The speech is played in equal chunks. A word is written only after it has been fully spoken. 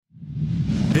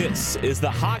This is the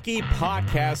Hockey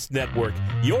Podcast Network,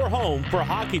 your home for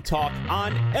hockey talk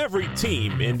on every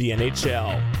team in the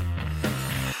NHL.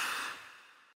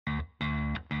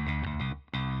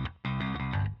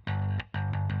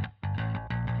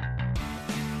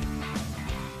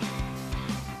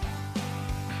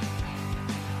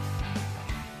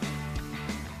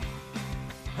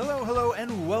 Hello,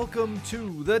 and welcome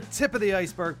to the Tip of the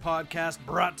Iceberg podcast,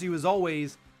 brought to you as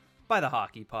always by the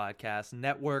Hockey Podcast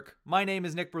Network. My name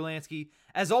is Nick Berlansky.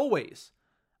 As always,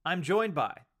 I'm joined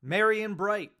by Marion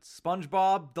Bright,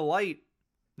 SpongeBob Delight,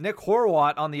 Nick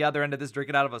Horwat on the other end of this,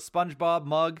 drinking out of a SpongeBob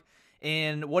mug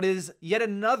in what is yet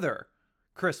another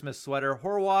Christmas sweater.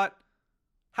 Horwat,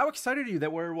 how excited are you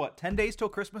that we're, 10 days till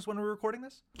Christmas when we're recording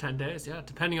this? 10 days, yeah,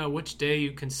 depending on which day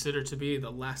you consider to be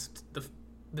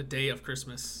the day of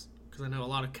Christmas. Because I know a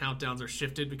lot of countdowns are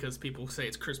shifted because people say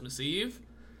it's Christmas Eve.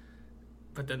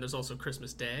 But then there's also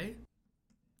Christmas Day.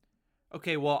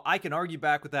 Okay, well, I can argue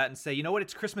back with that and say, you know what?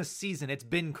 It's Christmas season. It's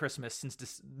been Christmas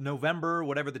since November,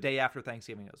 whatever the day after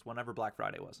Thanksgiving is, whenever Black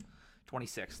Friday was,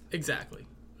 26th. Exactly.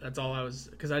 That's all I was...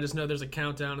 Because I just know there's a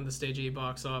countdown in the Stage 8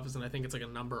 box office, and I think it's like a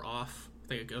number off. I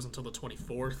think it goes until the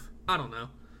 24th. I don't know.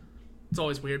 It's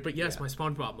always weird. But yes, yeah. My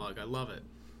SpongeBob mug. I love it.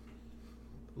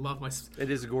 Love my...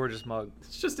 It is a gorgeous mug.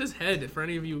 It's just his head. For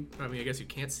any of you... I mean, I guess you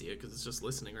can't see it because it's just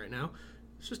listening right now.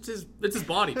 It's just it's his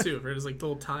body too, right? His like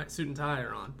little suit and tie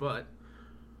are on, but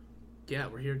yeah,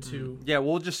 we're here to. Yeah,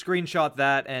 we'll just screenshot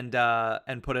that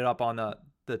and put it up on the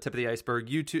Tip of the Iceberg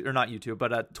YouTube, or not YouTube,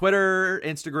 but Twitter,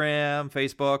 Instagram,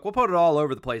 Facebook. We'll put it all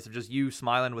over the place of just you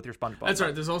smiling with your SpongeBob. That's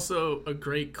right. There's also a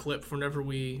great clip whenever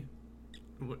we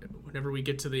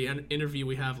get to the interview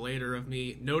we have later of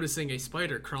me noticing a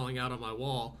spider crawling out on my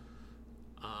wall.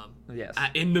 Yes.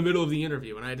 In the middle of the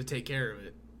interview, and I had to take care of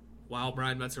it while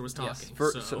Brian Metzer was talking.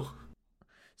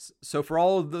 Yes, so for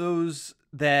all of those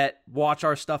that watch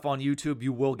our stuff on YouTube,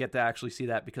 you will get to actually see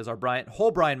that because our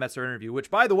whole Brian Metzer interview, which,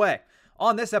 by the way,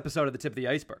 on this episode of the Tip of the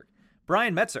Iceberg,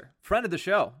 Brian Metzer, friend of the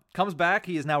show, comes back.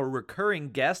 He is now a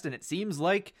recurring guest, and it seems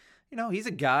like, he's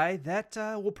a guy that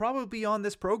will probably be on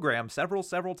this program several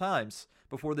times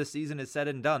before this season is said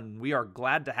and done. We are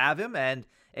glad to have him and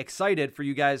excited for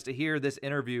you guys to hear this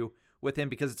interview with him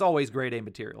because it's always grade A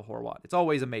material, Horwat. It's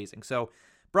always amazing. So,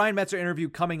 Brian Metzer interview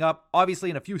coming up. Obviously,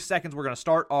 in a few seconds, we're going to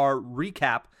start our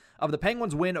recap of the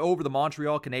Penguins' win over the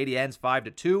Montreal Canadiens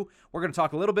 5-2. We're going to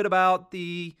talk a little bit about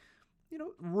the,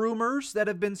 rumors that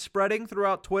have been spreading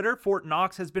throughout Twitter. Fort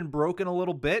Knox has been broken a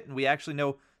little bit, and we actually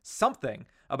know something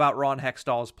about Ron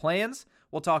Hextall's plans.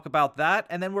 We'll talk about that,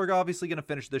 and then we're obviously going to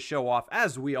finish the show off,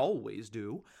 as we always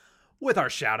do, with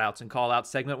our shout-outs and call-out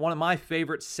segment. One of my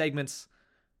favorite segments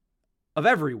of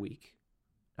every week,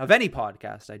 of any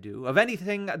podcast I do, of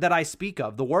anything that I speak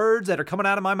of, the words that are coming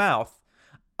out of my mouth,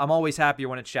 I'm always happier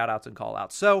when it's shout-outs and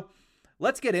call-outs. So,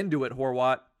 let's get into it,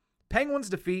 Horwat. Penguins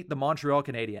defeat the Montreal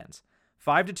Canadiens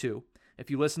 5-2. If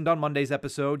you listened on Monday's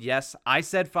episode, yes, I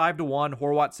said 5-1,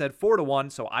 Horwat said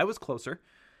 4-1, so I was closer.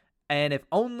 And if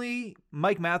only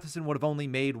Mike Matheson would have only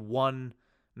made one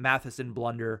Matheson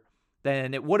blunder,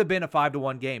 then it would have been a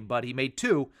 5-1 game, but he made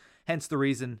two, hence the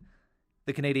reason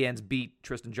the Canadiens beat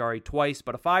Tristan Jarry twice,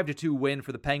 but a 5-2 win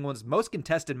for the Penguins. Most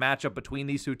contested matchup between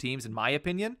these two teams, in my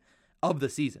opinion, of the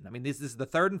season. I mean, this is the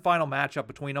third and final matchup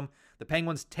between them. The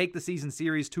Penguins take the season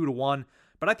series 2-1,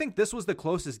 but I think this was the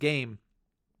closest game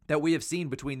that we have seen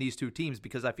between these two teams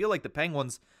because I feel like the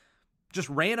Penguins just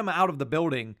ran them out of the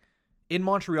building in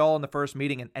Montreal in the first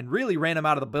meeting and really ran them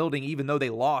out of the building even though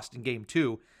they lost in Game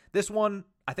 2. This one,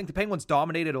 I think the Penguins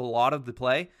dominated a lot of the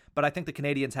play, but I think the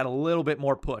Canadiens had a little bit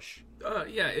more push.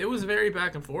 Yeah, it was very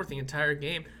back and forth the entire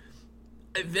game.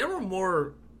 There were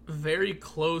more very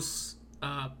close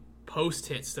post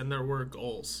hits than there were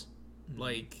goals.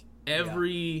 Like,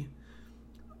 every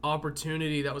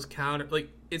opportunity that was countered, like,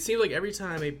 it seemed like every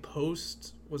time a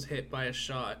post was hit by a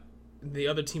shot, the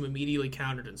other team immediately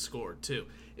countered and scored, too.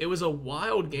 It was a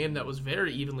wild game that was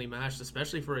very evenly matched,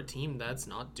 especially for a team that's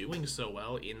not doing so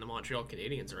well in the Montreal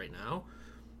Canadiens right now.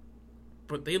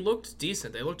 But they looked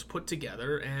decent. They looked put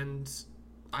together, and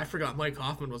I forgot Mike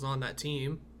Hoffman was on that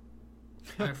team.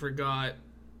 I forgot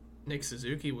Nick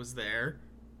Suzuki was there.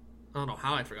 I don't know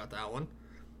how I forgot that one.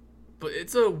 But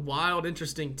it's a wild,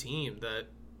 interesting team that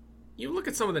you look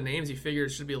at some of the names, you figure it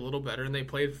should be a little better, and they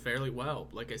played fairly well.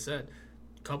 Like I said,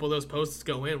 a couple of those posts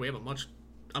go in. We have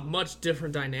a much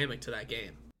different dynamic to that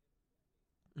game.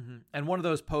 Mm-hmm. And one of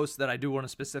those posts that I do want to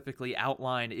specifically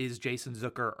outline is Jason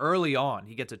Zucker early on.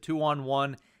 He gets a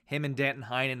 2-on-1, him and Danton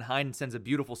Heinen. Heinen sends a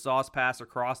beautiful sauce pass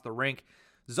across the rink.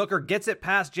 Zucker gets it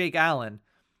past Jake Allen,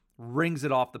 rings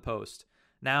it off the post.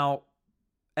 Now,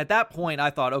 at that point, I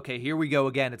thought, okay, here we go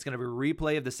again. It's going to be a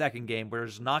replay of the second game. We're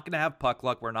just not going to have puck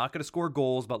luck. We're not going to score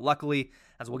goals. But luckily,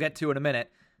 as we'll get to in a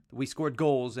minute, we scored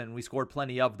goals and we scored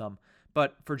plenty of them.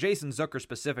 But for Jason Zucker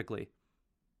specifically,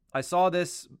 I saw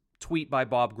this tweet by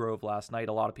Bob Grove last night.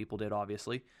 A lot of people did,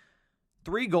 obviously.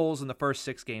 3 goals in the first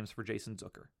 6 games for Jason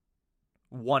Zucker.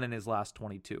 1 in his last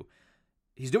 22.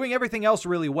 He's doing everything else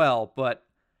really well, but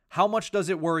how much does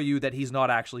it worry you that he's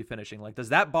not actually finishing? Like, does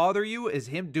that bother you? Is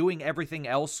him doing everything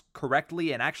else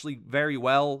correctly and actually very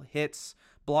well, hits,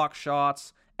 block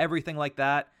shots, everything like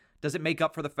that? Does it make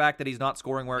up for the fact that he's not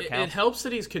scoring where it counts? It helps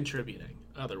that he's contributing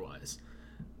otherwise.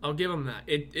 I'll give him that.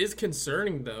 It is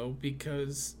concerning, though,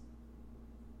 because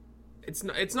it's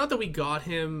not that we got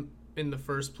him in the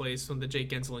first place when the Jake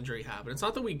Gensel injury happened. It's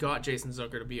not that we got Jason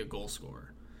Zucker to be a goal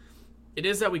scorer. It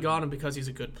is that we got him because he's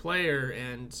a good player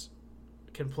and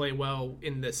can play well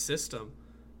in this system.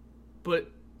 But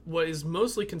what is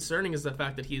mostly concerning is the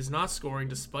fact that he is not scoring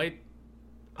despite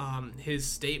his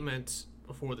statement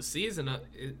before the season,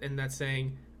 and that's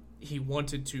saying he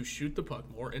wanted to shoot the puck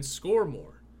more and score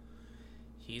more.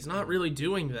 He's not really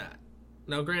doing that.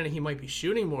 Now, granted, he might be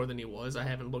shooting more than he was. I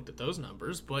haven't looked at those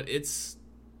numbers, but it's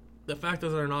the fact that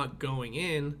they're not going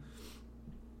in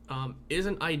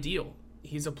isn't ideal.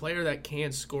 He's a player that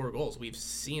can score goals. We've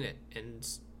seen it, and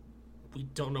we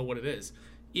don't know what it is.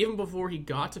 Even before he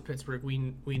got to Pittsburgh, we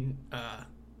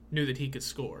knew that he could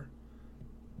score.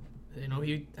 You know,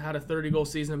 he had a 30-goal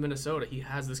season in Minnesota. He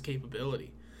has this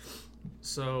capability.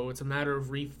 So it's a matter of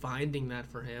refinding that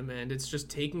for him, and it's just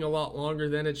taking a lot longer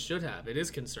than it should have. It is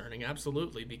concerning,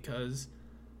 absolutely, because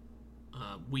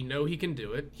we know he can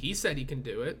do it. He said he can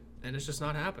do it, and it's just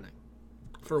not happening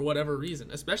for whatever reason,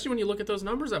 especially when you look at those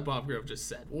numbers that Bob Grove just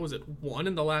said. What was it, 1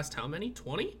 in the last how many?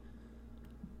 20?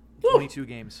 22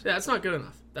 games. Yeah, that's not good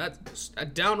enough. That's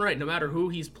downright, no matter who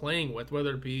he's playing with,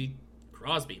 whether it be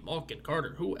Crosby, Malkin,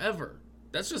 Carter, whoever.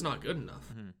 That's just not good enough.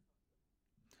 Mm-hmm.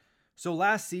 So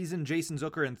last season, Jason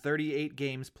Zucker in 38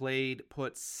 games played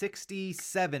put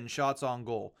 67 shots on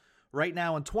goal. Right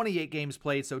now in 28 games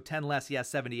played, so 10 less, he has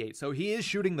 78. So he is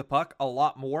shooting the puck a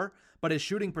lot more, but his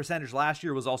shooting percentage last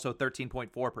year was also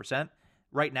 13.4%.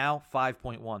 Right now,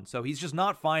 5.1. So he's just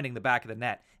not finding the back of the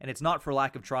net. And it's not for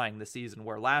lack of trying this season,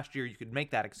 where last year you could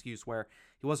make that excuse where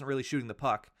he wasn't really shooting the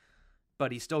puck,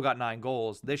 but he still got 9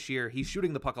 goals. This year, he's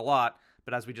shooting the puck a lot,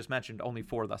 but as we just mentioned, only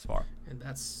 4 thus far. And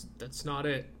that's not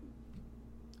it.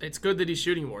 It's good that he's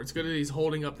shooting more. It's good that he's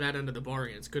holding up that end of the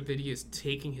bargain. It's good that he is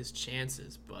taking his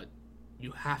chances, but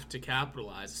you have to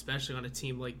capitalize, especially on a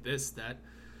team like this that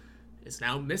is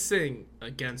now missing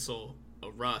a Gensel, a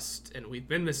Rust, and we've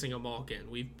been missing a Malkin.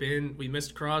 We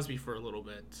missed Crosby for a little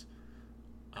bit.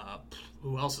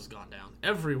 Who else has gone down?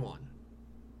 Everyone.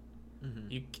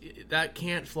 Mm-hmm. That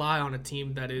can't fly on a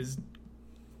team that is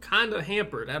kind of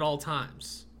hampered at all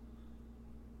times.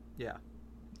 Yeah.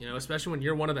 You know, especially when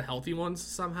you're one of the healthy ones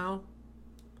somehow.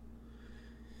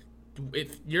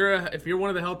 If you're one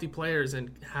of the healthy players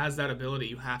and has that ability,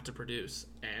 you have to produce.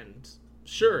 And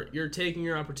sure, you're taking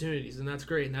your opportunities, and that's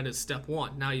great, and that is step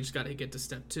 1. Now you just got to get to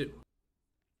step 2.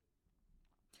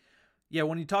 Yeah,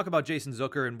 when you talk about Jason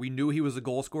Zucker, and we knew he was a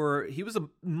goal scorer, he was a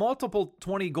multiple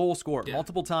 20-goal scorer,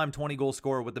 multiple-time 20-goal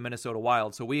scorer with the Minnesota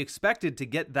Wild, so we expected to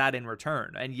get that in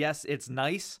return. And yes, it's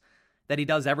nice that he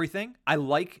does everything. I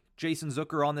like Jason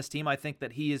Zucker on this team. I think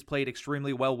that he has played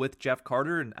extremely well with Jeff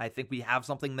Carter, and I think we have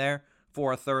something there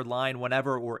for a third line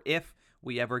whenever or if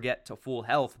we ever get to full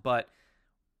health. But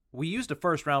we used a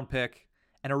first-round pick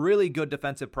and a really good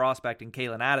defensive prospect in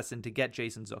Kalen Addison to get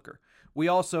Jason Zucker. We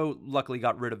also luckily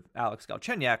got rid of Alex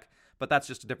Galchenyuk, but that's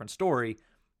just a different story.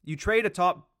 You trade a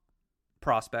top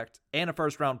prospect and a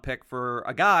first-round pick for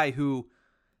a guy who,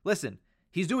 listen,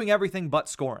 he's doing everything but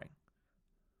scoring.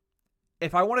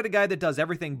 If I wanted a guy that does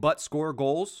everything but score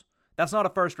goals, that's not a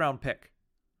first-round pick.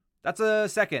 That's a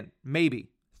second, maybe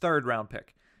third-round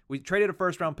pick. We traded a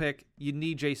first-round pick. You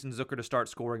need Jason Zucker to start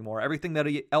scoring more. Everything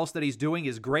else that he's doing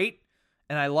is great,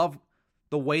 and I love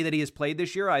the way that he has played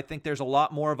this year. I think there's a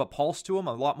lot more of a pulse to him,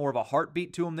 a lot more of a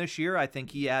heartbeat to him this year. I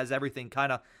think he has everything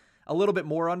kind of a little bit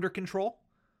more under control,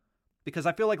 because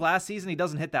I feel like last season he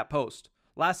doesn't hit that post.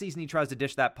 Last season he tries to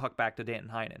dish that puck back to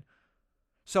Danton Heinen.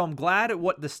 So I'm glad at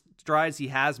what the strides he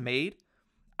has made.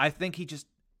 I think he just,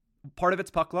 part of it's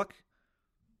puck luck,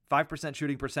 5%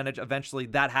 shooting percentage. Eventually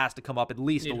that has to come up at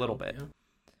least a little bit. Yeah.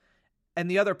 And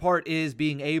the other part is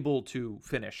being able to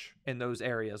finish in those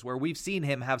areas where we've seen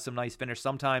him have some nice finish.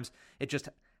 Sometimes it just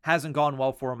hasn't gone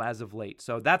well for him as of late.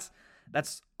 So that's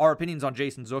our opinions on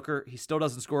Jason Zucker. He still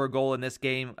doesn't score a goal in this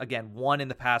game. Again, 1 in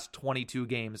the past 22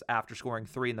 games after scoring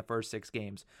 3 in the first 6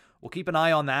 games. We'll keep an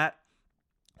eye on that.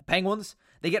 The Penguins,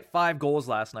 They get 5 goals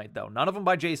last night, though. None of them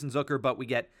by Jason Zucker, but we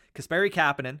get Kasperi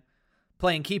Kapanen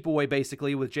playing keep away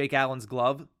basically with Jake Allen's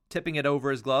glove, tipping it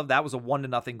over his glove. That was a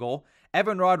 1-0 goal.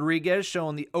 Evan Rodriguez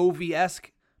showing the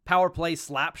OV-esque power play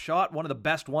slap shot, one of the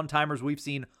best one-timers we've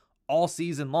seen all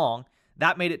season long.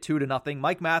 That made it 2-0.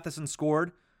 Mike Matheson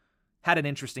scored. Had an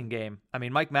interesting game. I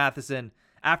mean, Mike Matheson,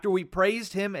 after we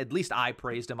praised him, at least I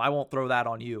praised him. I won't throw that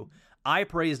on you. I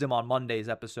praised him on Monday's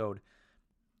episode.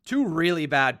 2 really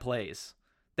bad plays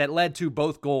that led to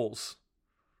both goals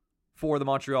for the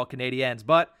Montreal Canadiens.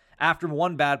 But after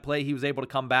one bad play, he was able to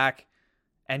come back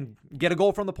and get a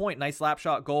goal from the point. Nice slap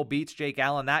shot goal, beats Jake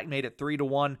Allen. That made it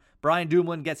 3-1. Brian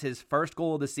Dumoulin gets his first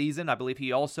goal of the season. I believe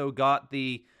he also got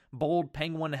the bold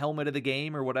Penguin helmet of the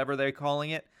game or whatever they're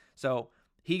calling it. So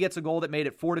he gets a goal that made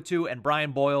it 4-2, and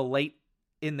Brian Boyle late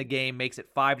in the game makes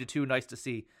it 5-2. Nice to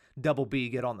see Double B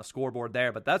get on the scoreboard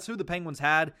there. But that's who the Penguins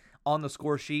had on the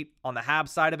score sheet. On the Habs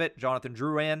side of it, Jonathan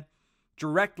Drouin,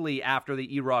 directly after the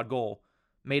Erod goal,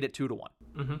 made it 2-1.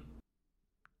 Mm-hmm.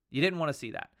 You didn't want to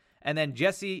see that. And then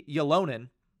Jesse Ylonen,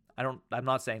 I'm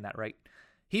not saying that right.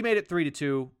 He made it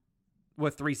 3-2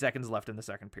 with 3 seconds left in the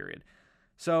second period.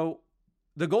 So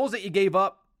the goals that you gave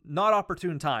up, not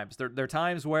opportune times. They're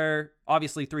times where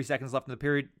obviously 3 seconds left in the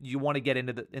period, you want to get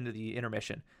into the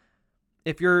intermission.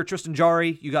 If you're Tristan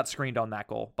Jarry, you got screened on that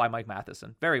goal by Mike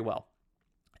Matheson. Very well.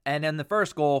 And then the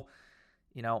first goal,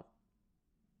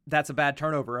 that's a bad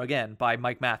turnover again by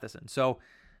Mike Matheson. So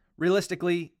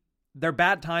realistically, they're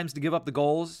bad times to give up the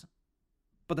goals,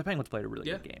 but the Penguins played a really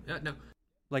good game. Yeah, no.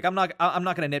 Like, I'm not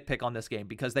going to nitpick on this game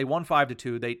because they won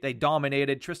 5-2. They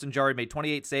dominated. Tristan Jarry made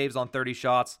 28 saves on 30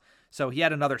 shots, so he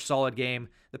had another solid game.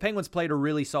 The Penguins played a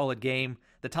really solid game.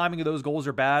 The timing of those goals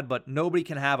are bad, but nobody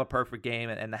can have a perfect game,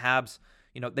 and the Habs,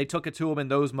 they took it to them in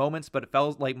those moments, but it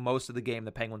felt like most of the game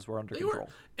the Penguins were under control.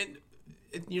 And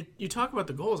you talk about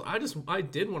the goals. I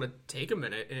did want to take a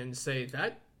minute and say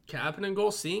that Kapanen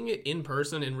goal, seeing it in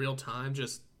person in real time,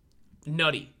 just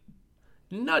nutty.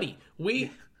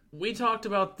 We talked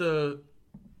about the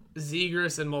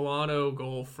Zegras and Milano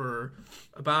goal for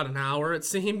about an hour, it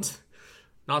seemed,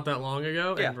 not that long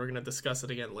ago, and we're going to discuss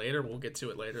it again later. We'll get to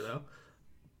it later, though.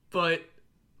 But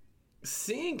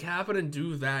seeing Kapanen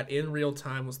do that in real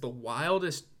time was the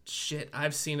wildest shit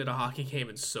I've seen at a hockey game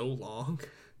in so long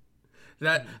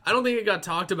that I don't think it got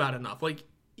talked about enough. Like,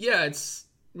 yeah, it's,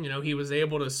 he was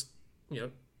able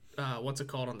to, what's it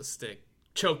called on the stick?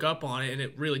 Choke up on it, and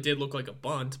it really did look like a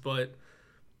bunt, but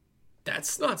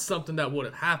that's not something that would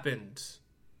have happened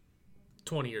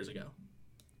 20 years ago.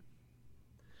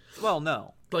 Well,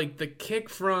 no. Like, the kick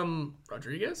from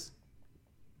Rodriguez?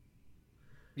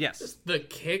 Yes. Just the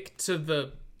kick to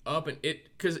the up, and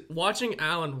because watching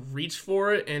Allen reach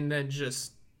for it and then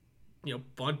just,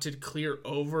 bunted clear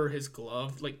over his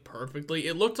glove, like, perfectly,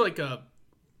 it looked like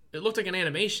an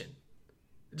animation.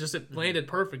 It landed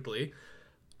perfectly.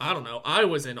 I don't know. I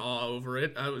was in awe over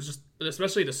it. I was just,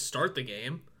 especially to start the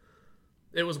game,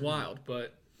 it was wild.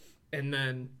 And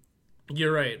then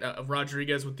you're right.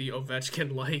 Rodriguez with the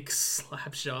Ovechkin-like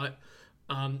slap shot.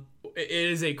 It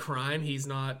is a crime he's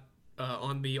not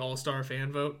on the All-Star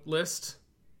fan vote list.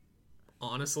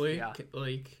 Honestly, yeah.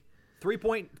 Like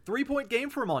 3-point game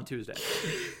for him on Tuesday.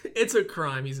 It's a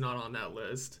crime he's not on that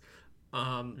list.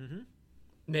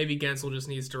 Maybe Gensel just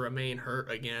needs to remain hurt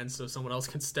again so someone else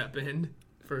can step in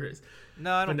for his.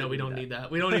 No, I don't. But no, we don't need that.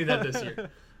 We don't need that this year.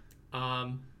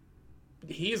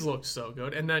 He's looked so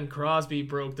good, and then Crosby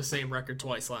broke the same record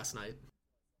twice last night.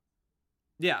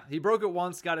 Yeah, he broke it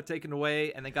once, got it taken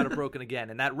away, and then got it broken again.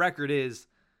 And that record is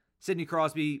Sidney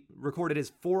Crosby recorded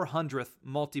his 400th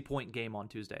multi-point game on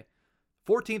Tuesday.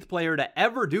 14th player to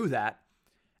ever do that.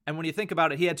 And when you think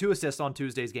about it, he had 2 assists on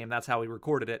Tuesday's game. That's how he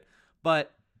recorded it.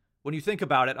 But when you think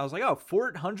about it, I was like,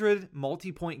 400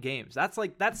 multi-point games.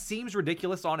 That seems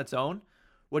ridiculous on its own.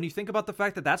 When you think about the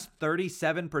fact that that's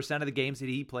 37% of the games that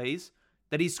he plays,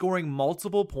 that he's scoring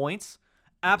multiple points,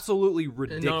 absolutely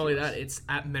ridiculous. And not only that, it's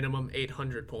at minimum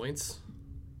 800 points.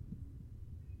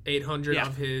 800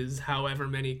 of his however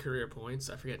many career points.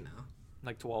 I forget now.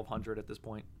 Like 1,200 at this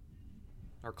point.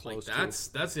 Or close to.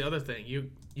 That's the other thing.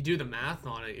 You do the math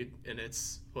on it, and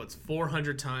it's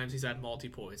 400 times he's had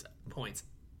multi-points.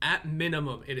 At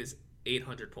minimum, it is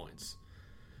 800 points.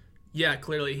 Yeah,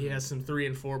 clearly he has some 3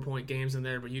 and 4 point games in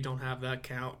there, but you don't have that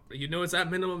count. It's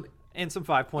at minimum. And some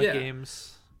 5-point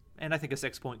games. And I think a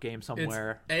 6-point game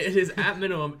somewhere. It is at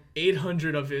minimum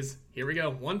 800 of his, here we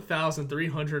go,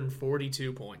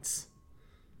 1,342 points.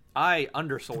 I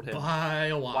undersold him. By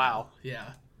a while. Wow.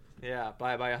 Yeah. Yeah,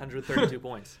 by 132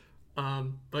 points.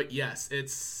 But yes,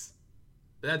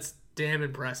 that's damn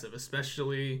impressive,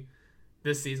 especially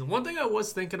this season. One thing I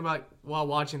was thinking about while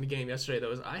watching the game yesterday,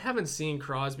 though, is I haven't seen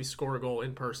Crosby score a goal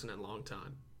in person in a long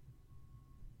time.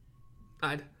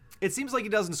 It seems like he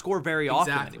doesn't score very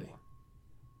often anymore.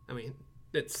 I mean,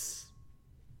 it's...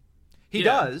 He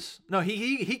does. No,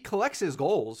 he collects his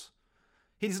goals.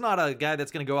 He's not a guy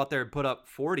that's going to go out there and put up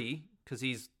 40 because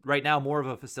he's right now more of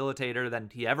a facilitator than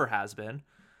he ever has been.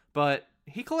 But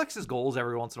he collects his goals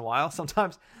every once in a while.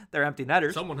 Sometimes they're empty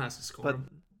netters. Someone has to score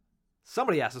them.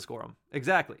 Somebody has to score them.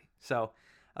 Exactly. So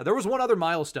there was one other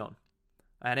milestone,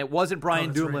 and it wasn't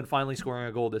Brian Dumoulin finally scoring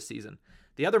a goal this season.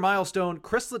 The other milestone,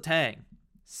 Chris Letang,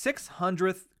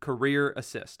 600th career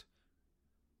assist.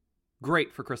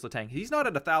 Great for Chris Letang. He's not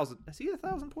at 1,000. Is he at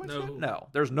 1,000 points yet? No.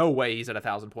 There's no way he's at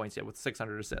 1,000 points yet with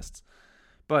 600 assists.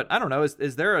 But I don't know.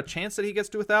 Is there a chance that he gets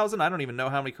to 1,000? I don't even know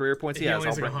how many career points he has. He only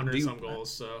has like 100-some goals,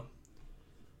 so...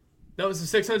 That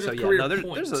was the 600th career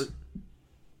point. There's a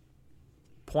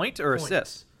point or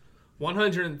assist?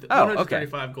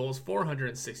 135 goals,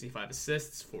 465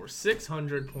 assists for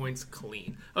 600 points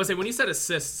clean. I would say when you said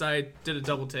assists, I did a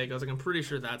double take. I was like, I'm pretty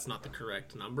sure that's not the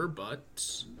correct number,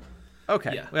 but...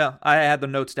 Okay, yeah. Well, I had the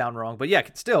notes down wrong. But yeah,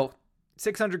 still,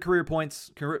 600 career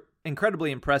points,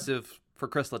 incredibly impressive for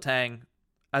Chris Letang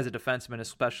as a defenseman,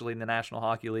 especially in the National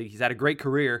Hockey League. He's had a great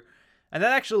career. And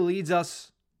that actually leads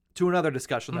us to another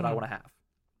discussion that I want to have.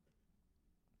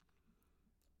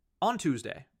 On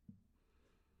Tuesday,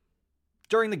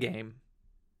 during the game,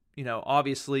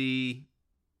 obviously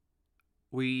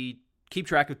we keep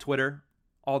track of Twitter,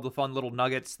 all the fun little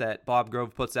nuggets that Bob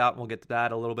Grove puts out, and we'll get to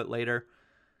that a little bit later.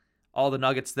 All the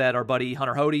nuggets that our buddy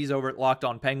Hunter Hodes over at Locked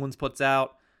On Penguins puts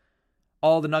out.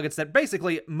 All the nuggets that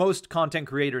basically most content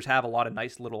creators have a lot of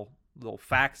nice little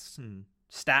facts and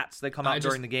stats that come out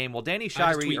during the game. Well, Danny Shirey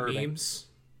I just tweet Irving. memes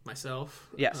myself.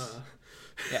 Yes.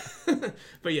 Yeah.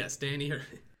 But yes, Danny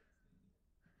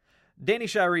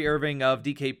Shirey Irving of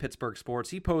DK Pittsburgh Sports,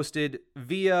 he posted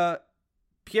via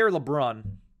Pierre LeBrun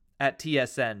at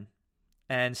TSN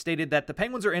and stated that the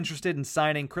Penguins are interested in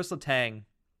signing Chris Letang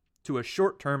to a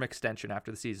short-term extension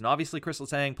after the season. Obviously, Chris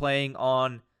Letang playing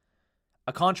on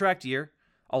a contract year.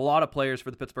 A lot of players for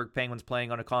the Pittsburgh Penguins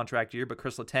playing on a contract year, but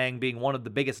Chris Letang being one of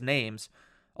the biggest names,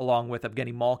 along with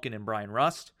Evgeny Malkin and Brian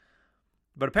Rust.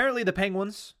 But apparently the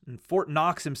Penguins, and Fort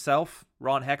Knox himself,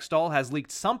 Ron Hextall, has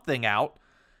leaked something out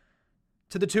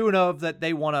to the tune of that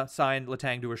they want to sign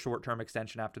Letang to a short-term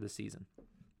extension after the season.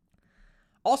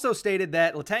 Also stated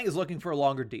that Letang is looking for a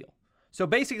longer deal. So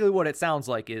basically what it sounds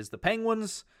like is the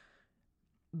Penguins...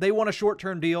 They want a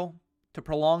short-term deal to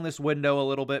prolong this window a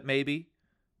little bit, maybe,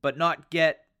 but not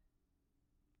get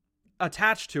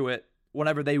attached to it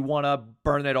whenever they want to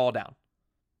burn it all down.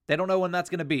 They don't know when that's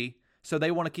going to be, so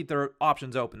they want to keep their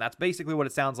options open. That's basically what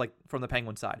it sounds like from the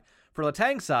Penguin side. For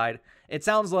Letang's side, it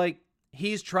sounds like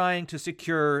he's trying to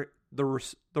secure the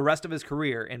rest of his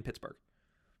career in Pittsburgh.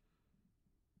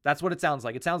 That's what it sounds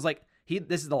like. It sounds like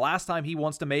this is the last time he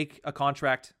wants to make a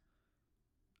contract,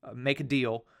 make a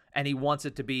deal, and he wants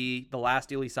it to be the last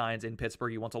deal he signs in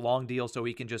Pittsburgh. He wants a long deal so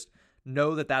he can just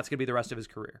know that that's going to be the rest of his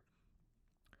career.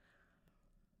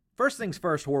 First things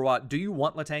first, Horwat, do you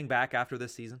want Letang back after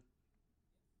this season?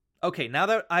 Okay, now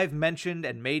that I've mentioned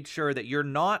and made sure that you're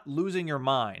not losing your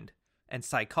mind and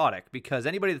psychotic, because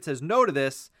anybody that says no to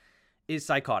this is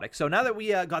psychotic. So now that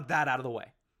we got that out of the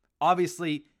way,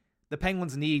 obviously the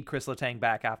Penguins need Chris Letang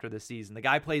back after this season. The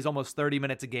guy plays almost 30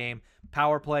 minutes a game,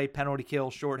 power play, penalty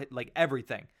kill, short hit, like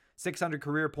everything. 600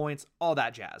 career points, all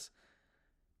that jazz.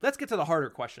 Let's get to the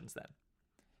harder questions then.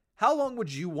 How long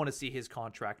would you want to see his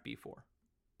contract be for?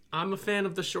 I'm a fan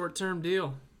of the short-term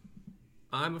deal.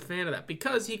 I'm a fan of that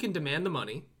because he can demand the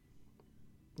money.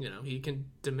 He can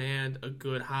demand a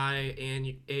good high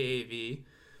AAV.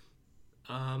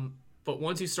 But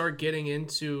once you start getting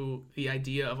into the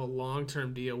idea of a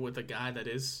long-term deal with a guy that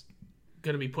is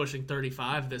going to be pushing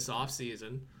 35 this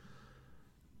offseason,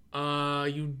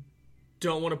 you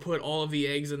don't want to put all of the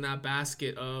eggs in that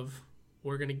basket of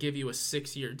we're going to give you a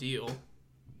 6-year deal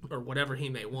or whatever he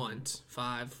may want,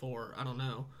 5, 4, I don't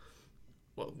know.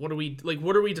 What are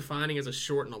we defining as a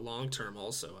short and a long term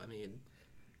also? I mean,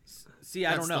 see,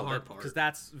 I don't know, because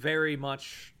that's very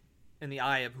much in the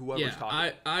eye of whoever's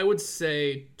talking. I would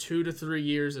say 2 to 3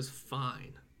 years is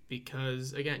fine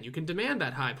because, again, you can demand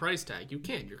that high price tag. You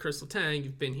can. You're Chris Letang.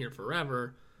 You've been here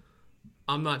forever.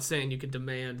 I'm not saying you can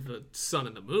demand the sun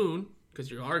and the moon because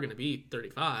you are going to be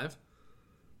 35,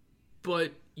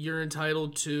 but you're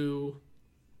entitled to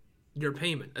your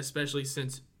payment, especially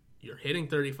since you're hitting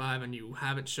 35 and you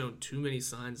haven't shown too many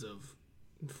signs of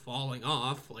falling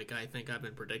off, like I think I've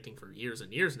been predicting for years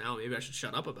and years now. Maybe I should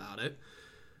shut up about it.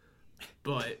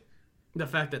 But the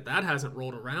fact that hasn't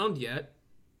rolled around yet,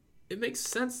 it makes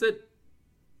sense that,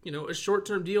 a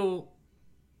short-term deal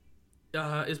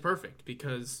is perfect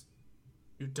because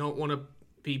you don't want to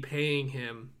be paying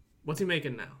him. What's he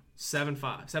making now?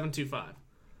 7.25.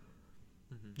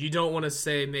 You don't want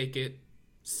to make it,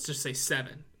 just say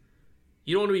 7.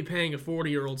 You don't want to be paying a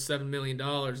 40-year-old $7 million,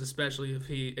 especially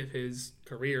if his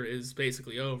career is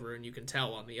basically over and you can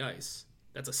tell on the ice.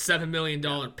 That's a $7 million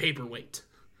paperweight.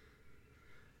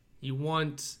 You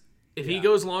want, if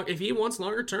he wants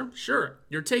longer term, sure,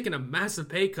 you're taking a massive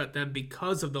pay cut then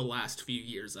because of the last few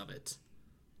years of it.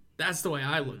 That's the way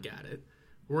I look at it.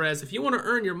 Whereas if you want to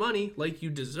earn your money like you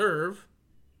deserve,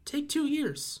 take 2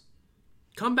 years.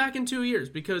 Come back in 2 years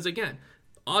because, again,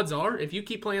 odds are, if you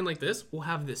keep playing like this, we'll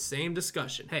have this same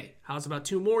discussion. Hey, how's about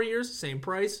 2 more years? Same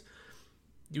price.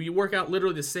 Do you work out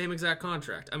literally the same exact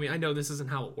contract? I mean, I know this isn't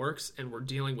how it works, and we're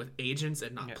dealing with agents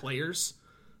and not players.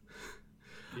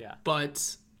 Yeah.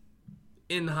 But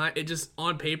it just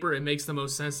on paper, it makes the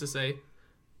most sense to say,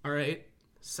 all right,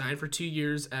 sign for 2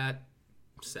 years at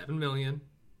 $7 million.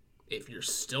 If you're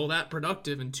still that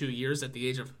productive in 2 years at the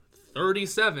age of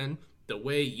 37, the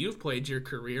way you've played your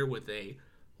career with a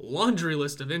laundry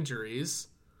list of injuries,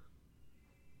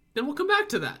 then we'll come back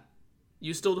to that.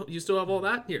 You still have all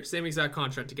that? Here, same exact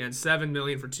contract again, $7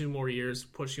 million for 2 more years,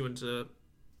 push you into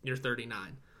your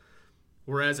 39.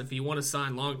 Whereas if you want to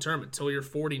sign long term until you're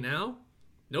 40 now,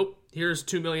 nope, here's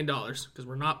 $2 million because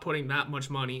we're not putting that much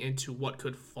money into what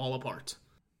could fall apart.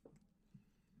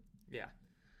 Yeah.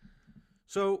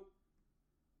 So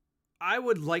I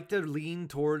would like to lean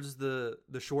towards the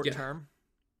short term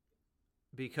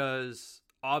because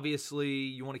obviously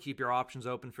you want to keep your options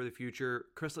open for the future.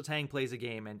 Chris Letang plays a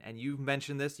game, and you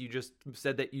mentioned this. You just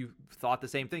said that you thought the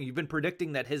same thing. You've been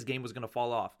predicting that his game was going to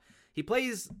fall off. He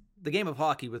plays the game of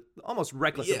hockey with almost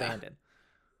reckless abandon,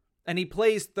 and he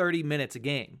plays 30 minutes a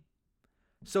game.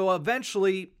 So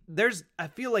eventually, I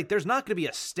feel like there's not going to be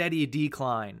a steady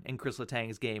decline in Chris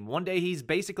Letang's game. One day he's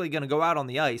basically going to go out on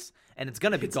the ice, and it's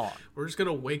going to be gone. We're just going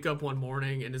to wake up one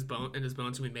morning and his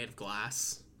bones will be made of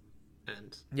glass.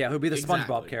 And he'll be the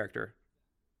SpongeBob character.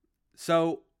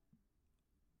 So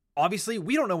obviously,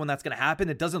 we don't know when that's going to happen.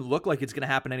 It doesn't look like it's going to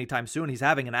happen anytime soon. He's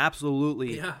having an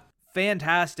absolutely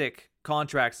fantastic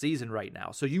contract season right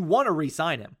now. So you want to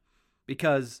re-sign him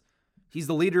because he's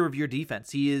the leader of your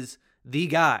defense. He is the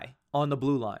guy on the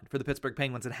blue line for the Pittsburgh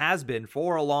Penguins and has been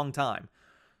for a long time.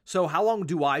 So how long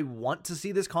do I want to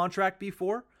see this contract be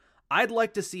for? I'd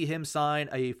like to see him sign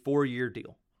a 4-year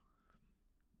deal.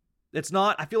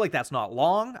 I feel like that's not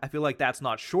long. I feel like that's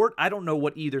not short. I don't know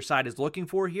what either side is looking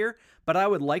for here, but I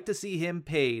would like to see him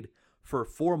paid for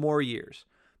 4 more years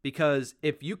because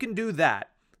if you can do that,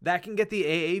 that can get the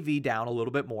AAV down a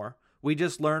little bit more. We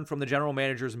just learned from the general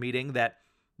manager's meeting that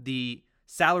the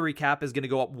salary cap is going to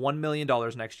go up $1 million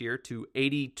next year to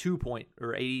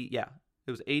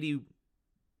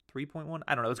 83.1.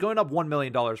 I don't know. It's going up $1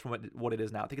 million from what it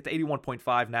is now. I think it's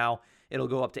 81.5 now. It'll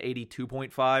go up to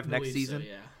 82.5 next season.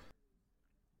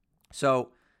 So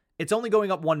it's only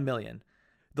going up $1 million.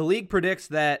 The league predicts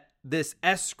that this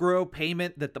escrow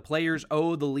payment that the players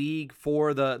owe the league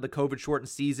for the COVID shortened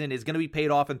season is going to be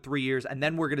paid off in 3 years. And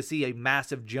then we're going to see a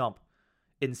massive jump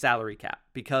in salary cap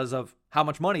because of how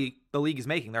much money the league is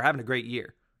making. They're having a great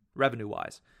year revenue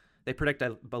wise. They predict, I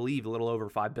believe, a little over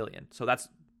 $5 billion. So that's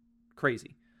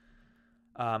crazy.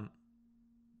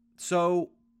 So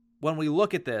when we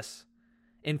look at this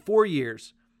in 4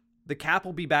 years, the cap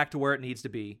will be back to where it needs to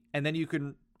be. And then you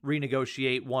can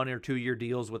renegotiate 1 or 2 year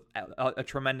deals with a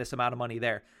tremendous amount of money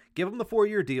there. Give them the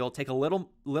 4-year deal, take a little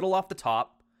off the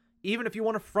top. Even if you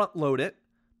want to front load it,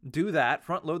 do that,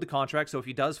 front load the contract. So if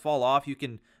he does fall off, you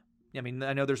can, I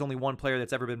know there's only one player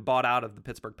that's ever been bought out of the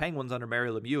Pittsburgh Penguins under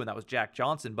Mario Lemieux, and that was Jack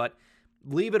Johnson, but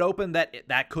leave it open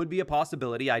that could be a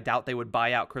possibility. I doubt they would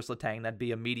buy out Chris Letang. That'd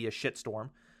be a media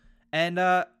shitstorm. And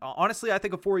honestly, I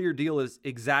think a 4-year deal is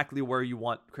exactly where you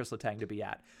want Chris Letang to be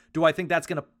at. Do I think that's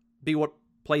going to be what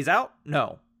plays out?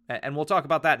 No. And we'll talk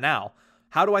about that now.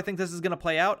 How do I think this is going to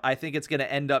play out? I think it's going to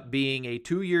end up being a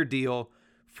 2-year deal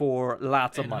for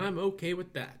lots of money. I'm okay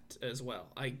with that as well.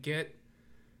 I get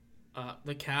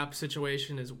the cap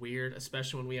situation is weird,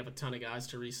 especially when we have a ton of guys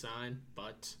to re-sign,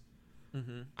 but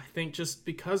I think just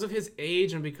because of his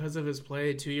age and because of his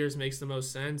play, 2 years makes the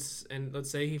most sense. And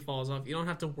let's say he falls off, you don't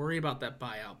have to worry about that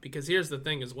buyout. Because here's the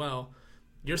thing as well.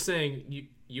 You're saying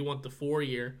you want the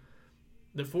 4-year.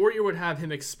 The 4-year would have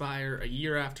him expire a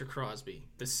year after Crosby.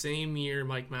 The same year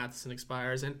Mike Matheson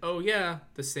expires. And,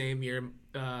 the same year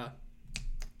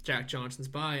Jack Johnson's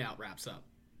buyout wraps up.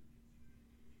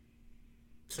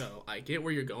 So I get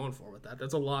where you're going for with that.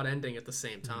 That's a lot ending at the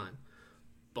same time.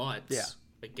 But...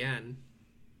 again,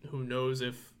 who knows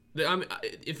if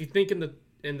If you think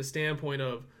in the standpoint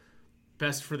of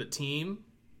best for the team,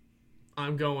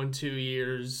 I'm going 2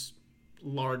 years,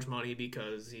 large money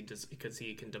because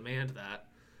he can demand that.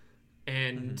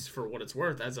 And for what it's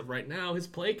worth, as of right now, his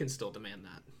play can still demand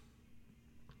that.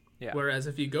 Yeah. Whereas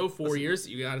if you go 4 years,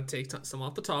 you got to take some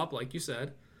off the top, like you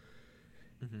said,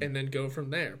 and then go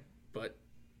from there. But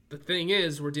the thing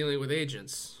is, we're dealing with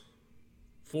agents.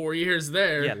 4 years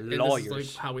there. Yeah, lawyers. This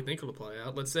is like how we think it'll play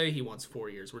out. Let's say he wants 4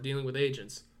 years. We're dealing with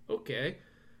agents. Okay.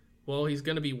 Well, he's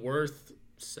going to be worth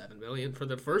 $7 million for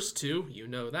the first 2. You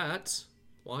know that.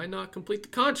 Why not complete the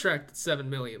contract at $7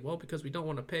 million? Well, because we don't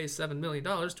want to pay $7 million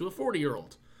to a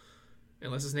 40-year-old.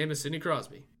 Unless his name is Sidney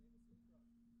Crosby.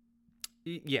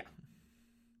 Yeah.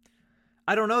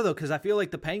 I don't know, though, because I feel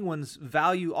like the Penguins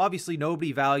value, obviously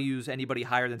nobody values anybody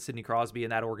higher than Sidney Crosby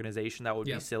in that organization. That would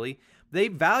be silly. They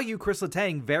value Chris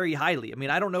Letang very highly. I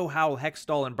mean, I don't know how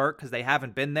Hextall and Burke, because they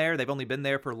haven't been there. They've only been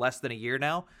there for less than a year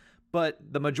now. But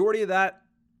the majority of that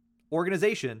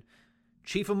organization,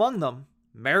 chief among them,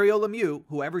 Mario Lemieux,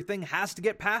 who everything has to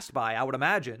get passed by, I would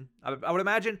imagine. I would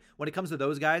imagine when it comes to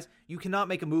those guys, you cannot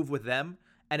make a move with them,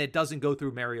 and it doesn't go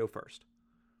through Mario first.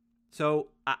 So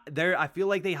I feel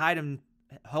like they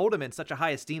hold him in such a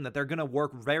high esteem that they're going to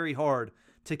work very hard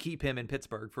to keep him in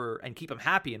Pittsburgh and keep him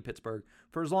happy in Pittsburgh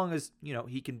for as long as,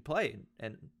 he can play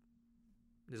and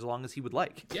as long as he would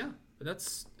like. Yeah,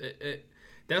 that's it.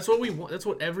 That's what we want. That's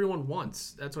what everyone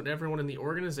wants. That's what everyone in the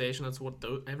organization, that's what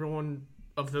everyone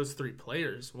of those 3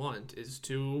 players want, is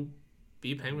to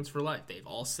be Penguins for life. They've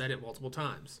all said it multiple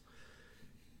times.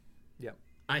 Yep.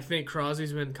 I think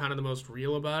Crosby's been kind of the most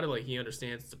real about it. Like, he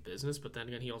understands it's a business, but then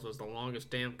again, he also has the longest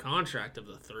damn contract of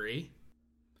the 3.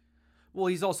 Well,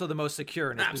 he's also the most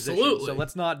secure in his Absolutely.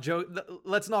 position. So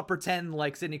let's not pretend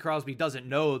like Sidney Crosby doesn't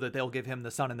know that they'll give him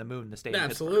the sun and the moon to stay in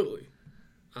Pittsburgh. Absolutely.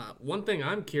 One thing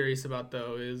I'm curious about,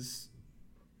 though, is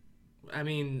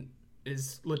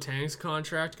Letang's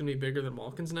contract going to be bigger than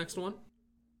Malkin's next one?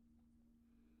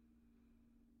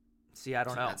 See, I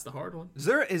don't know. That's the hard one.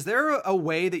 Is there a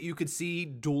way that you could see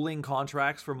dueling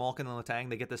contracts for Malkin and Letang?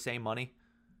 They get the same money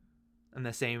in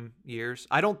the same years.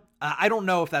 I don't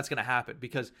know if that's going to happen,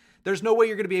 because there's no way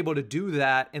you're going to be able to do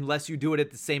that unless you do it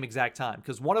at the same exact time,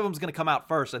 because one of them's going to come out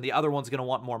first and the other one's going to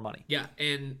want more money. Yeah,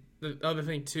 and the other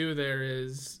thing too there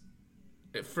is,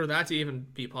 for that to even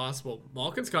be possible,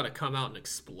 Malkin's got to come out and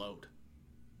explode.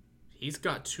 He's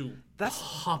got to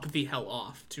hop the hell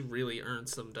off to really earn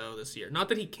some dough this year. Not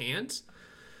that he can't,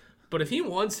 but if he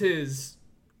wants his,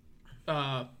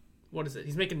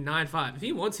 He's making 9.5. If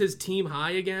he wants his team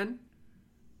high again,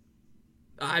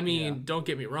 don't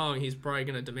get me wrong, he's probably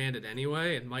going to demand it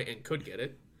anyway and could get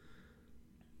it.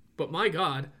 But my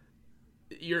God,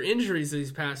 your injuries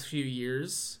these past few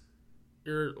years,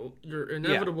 your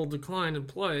inevitable decline in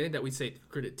play that we say through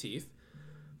gritted teeth.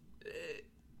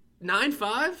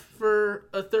 9.5 for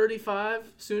a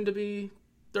 35, soon to be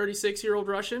 36-year-old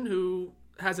Russian who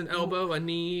has an elbow, a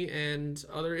knee, and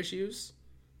other issues.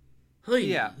 Hey.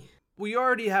 Yeah. We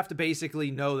already have to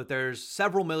basically know that there's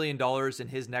several $1 million in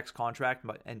his next contract,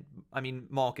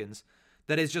 Malkin's,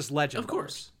 that is just legend. Of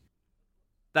course.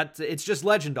 It's just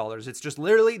legend dollars. It's just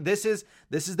literally, this is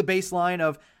the baseline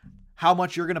of how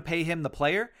much you're going to pay him, the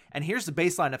player, and here's the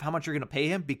baseline of how much you're going to pay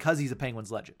him because he's a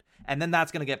Penguins legend. And then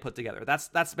that's going to get put together.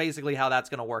 That's basically how that's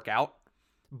going to work out.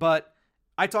 But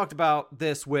I talked about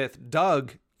this with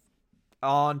Doug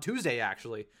on Tuesday,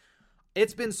 actually.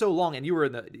 It's been so long, and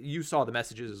you saw the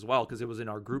messages as well because it was in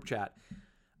our group chat.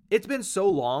 It's been so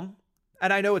long,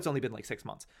 and I know it's only been like 6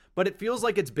 months, but it feels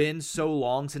like it's been so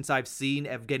long since I've seen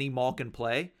Evgeny Malkin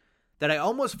play that I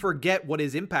almost forget what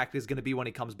his impact is going to be when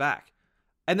he comes back.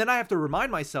 And then I have to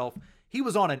remind myself he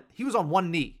was on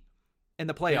one knee in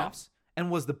the playoffs and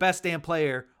was the best damn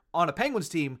player on a Penguins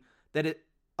team that,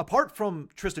 apart from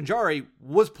Tristan Jarry,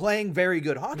 was playing very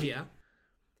good hockey. Yeah.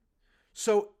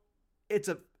 So it's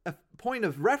a point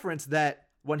of reference that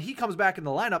when he comes back in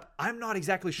the lineup, I'm not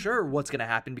exactly sure what's going to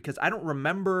happen because I don't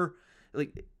remember.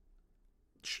 Like,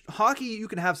 hockey, you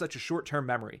can have such a short-term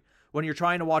memory when you're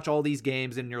trying to watch all these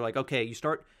games and you're like, okay, you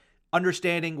start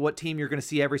understanding what team you're going to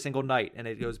see every single night, and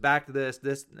it goes back to this,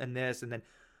 and then.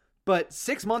 But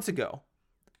 6 months ago,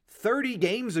 30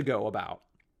 games ago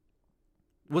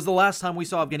was the last time we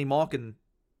saw Evgeny Malkin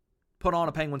put on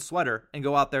a Penguin sweater and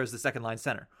go out there as the second-line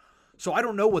center. So I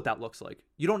don't know what that looks like.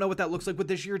 You don't know what that looks like with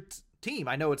this year's team.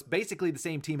 I know it's basically the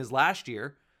same team as last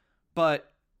year,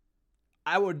 but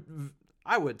I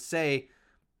would say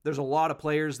there's a lot of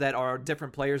players that are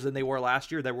different players than they were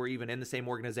last year that were even in the same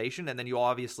organization, and then you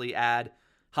obviously add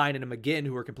Heinen and McGinn,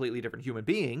 who are completely different human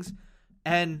beings,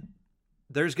 and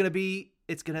there's going to be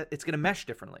it's going to mesh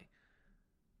differently.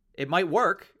 It might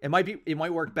work. It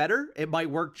might work better. It might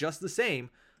work just the same,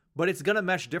 but it's going to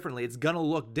mesh differently. It's going to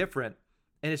look different.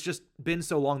 And it's just been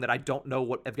so long that I don't know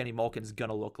what Evgeny Malkin's going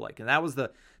to look like. And that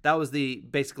was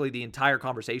basically the entire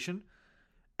conversation.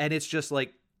 And it's just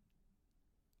like,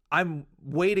 I'm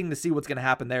waiting to see what's going to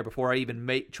happen there before I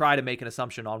even try to make an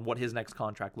assumption on what his next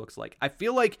contract looks like. I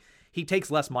feel like he takes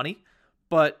less money,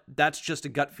 but that's just a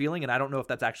gut feeling, and I don't know if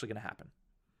that's actually going to happen.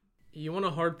 You want a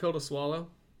hard pill to swallow?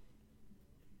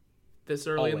 This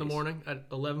early in the morning at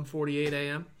 11:48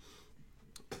 a.m.?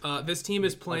 This team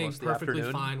is playing perfectly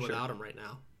fine without him right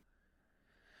now.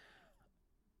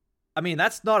 I mean,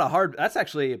 that's not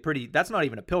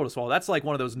even a pill to swallow. That's like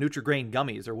one of those Nutri-Grain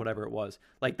gummies or whatever it was.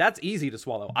 Like, that's easy to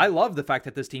swallow. I love the fact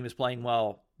that this team is playing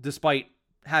well despite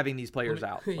having these players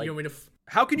out. Like,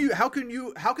 how can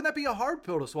that be a hard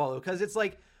pill to swallow? Because it's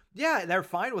like, yeah, they're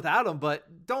fine without him, but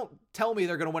don't tell me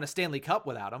they're going to win a Stanley Cup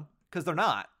without him, because they're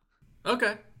not.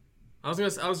 Okay. I was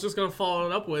just gonna follow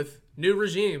it up with new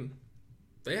regime.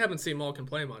 They haven't seen Malkin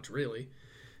play much, really.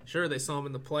 Sure, they saw him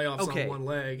in the playoffs on one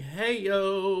leg. Hey,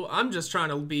 yo, I'm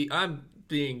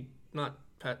being not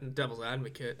devil's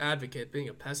advocate, being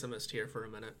a pessimist here for a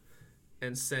minute,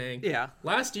 and saying,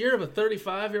 last year of a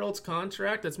 35-year-old's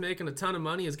contract that's making a ton of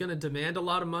money is going to demand a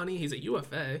lot of money. He's a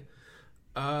UFA.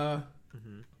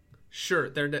 Sure,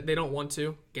 they don't want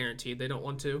to. Guaranteed they don't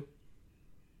want to.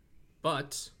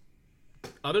 But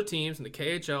other teams in the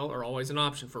KHL are always an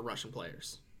option for Russian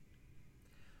players.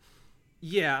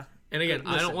 Yeah. And again,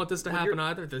 listen, I don't want this to happen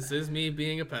either. This is me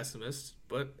being a pessimist.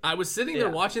 But I was sitting there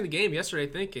watching the game yesterday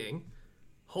thinking,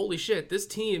 holy shit, this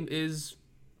team is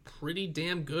pretty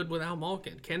damn good without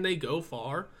Malkin. Can they go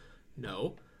far?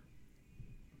 No.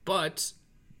 But,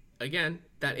 again,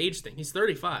 that age thing. He's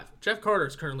 35. Jeff Carter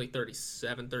is currently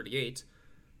 37, 38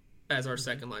 as our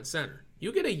second-line center.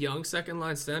 You get a young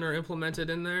second-line center implemented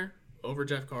in there over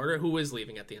Jeff Carter, who is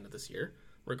leaving at the end of this year,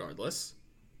 regardless.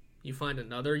 You find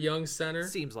another young center.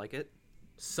 Seems like it.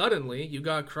 Suddenly, you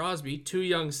got Crosby, 2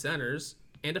 young centers,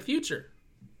 and a future.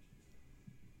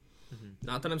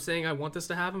 Not that I'm saying I want this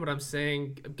to happen, but I'm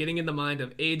saying I'm getting in the mind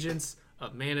of agents,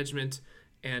 of management,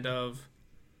 and of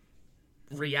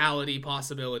reality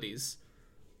possibilities.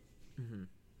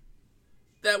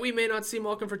 That we may not see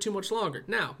Malkin for too much longer.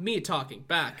 Now, me talking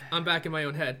back. I'm back in my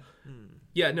own head.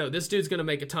 Yeah, no, this dude's going to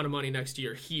make a ton of money next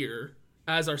year here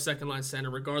as our second-line center,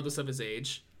 regardless of his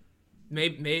age.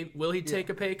 Will he take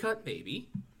a pay cut? Maybe.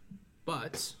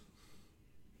 But,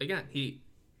 again,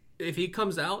 if he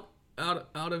comes out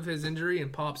of his injury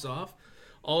and pops off,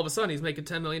 all of a sudden he's making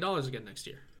 $10 million again next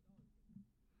year.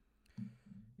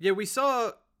 Yeah, we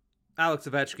saw Alex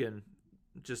Ovechkin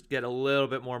just get a little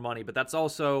bit more money, but that's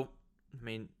also, I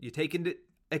mean, you take into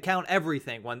account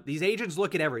everything. When these agents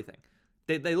look at everything,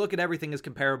 they look at everything as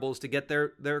comparables to get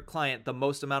their client the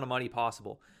most amount of money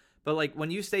possible. But like when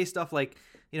you say stuff like,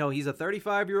 you know, he's a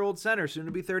 35-year-old center, soon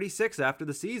to be 36 after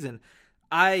the season,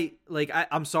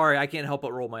 I'm sorry, I can't help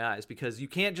but roll my eyes, because you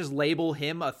can't just label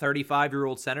him a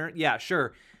 35-year-old center. Yeah,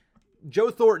 sure. Joe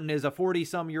Thornton is a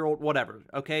 40-some-year-old, whatever.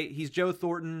 Okay, he's Joe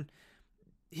Thornton.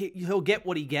 He'll get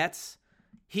what he gets.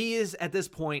 He is, at this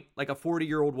point, like a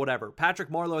 40-year-old whatever. Patrick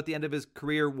Marleau at the end of his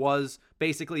career was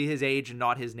basically his age and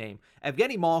not his name.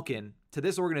 Evgeny Malkin, to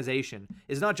this organization,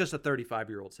 is not just a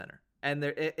 35-year-old center. And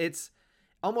it's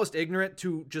almost ignorant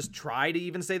to just try to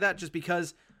even say that, just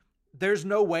because there's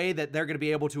no way that they're going to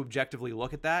be able to objectively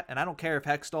look at that. And I don't care if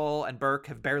Hextall and Burke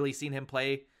have barely seen him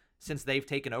play since they've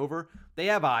taken over. They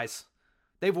have eyes.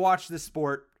 They've watched this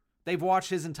sport. They've watched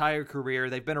his entire career.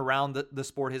 They've been around the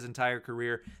sport his entire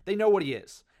career. They know what he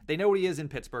is. They know what he is in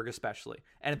Pittsburgh especially.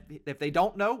 And if they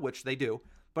don't know, which they do,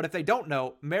 but if they don't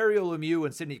know, Mario Lemieux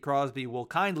and Sidney Crosby will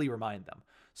kindly remind them.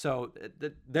 So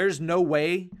there's no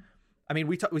way. I mean,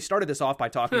 we started this off by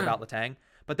talking about Letang,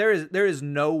 but there is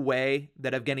no way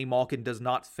that Evgeny Malkin does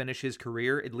not finish his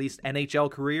career, at least NHL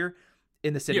career,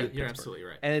 in the city of Pittsburgh. You're absolutely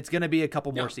right. And it's going to be a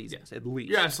couple more seasons, at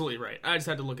least. You're absolutely right. I just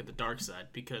had to look at the dark side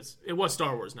because it was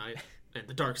Star Wars night, and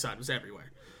the dark side was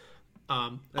everywhere.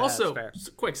 Also,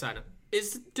 quick side note.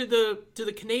 Do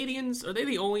the Canadians, are they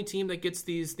the only team that gets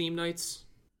these theme nights?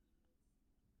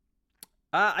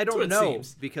 I don't know,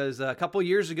 because a couple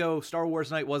years ago, Star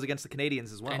Wars night was against the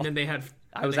Canadians as well. And then they had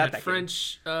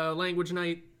French language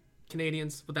night,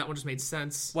 Canadians, but that one just made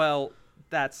sense. Well,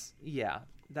 that's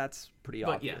pretty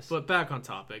obvious. But back on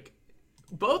topic.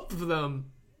 Both of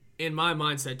them, in my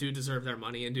mindset, do deserve their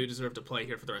money and do deserve to play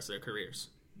here for the rest of their careers.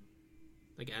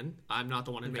 Again, I'm not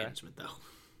the one in management, though.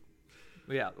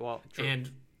 Yeah, well, true.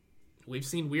 And we've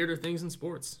seen weirder things in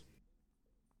sports.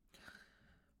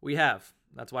 We have.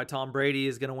 That's why Tom Brady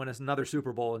is going to win us another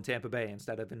Super Bowl in Tampa Bay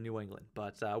instead of in New England.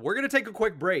 But we're going to take a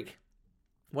quick break.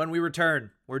 When we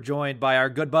return, we're joined by our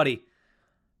good buddy,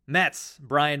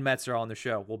 Brian Metzer, on the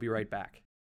show. We'll be right back.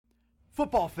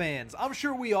 Football fans, I'm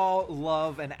sure we all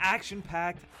love an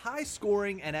action-packed,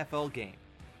 high-scoring NFL game.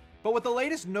 But with the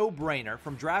latest no-brainer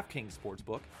from DraftKings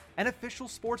Sportsbook, an official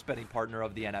sports betting partner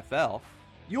of the NFL,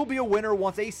 you'll be a winner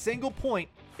once a single point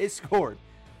is scored.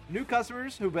 New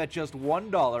customers who bet just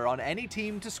 $1 on any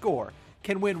team to score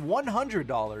can win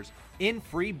 $100 in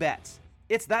free bets.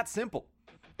 It's that simple.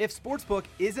 If Sportsbook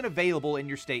isn't available in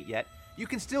your state yet, you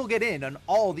can still get in on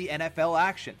all the NFL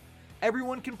action.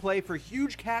 Everyone can play for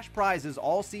huge cash prizes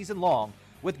all season long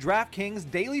with DraftKings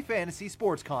daily fantasy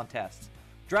sports contests.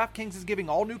 DraftKings is giving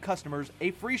all new customers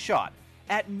a free shot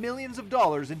at millions of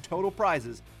dollars in total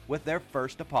prizes with their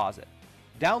first deposit.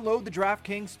 Download the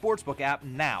DraftKings Sportsbook app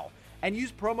now and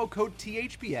use promo code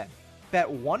THPN. Bet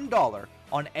 $1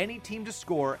 on any team to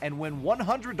score and win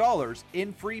 $100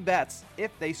 in free bets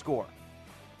if they score.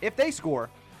 If they score,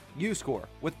 you score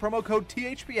with promo code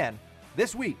THPN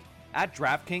this week at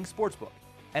DraftKings Sportsbook,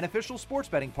 an official sports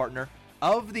betting partner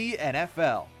of the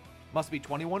NFL. Must be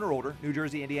 21 or older, New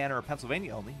Jersey, Indiana, or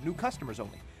Pennsylvania only, new customers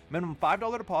only. Minimum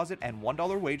 $5 deposit and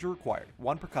 $1 wager required,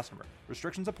 one per customer.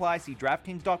 Restrictions apply. See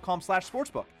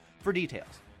DraftKings.com/sportsbook for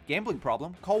details. Gambling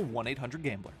problem? Call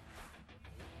 1-800-GAMBLER.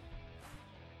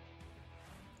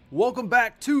 Welcome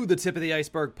back to the Tip of the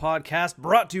Iceberg podcast,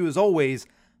 brought to you as always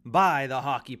by the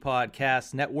Hockey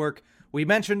Podcast Network. We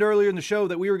mentioned earlier in the show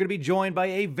that we were going to be joined by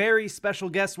a very special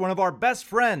guest, one of our best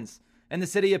friends in the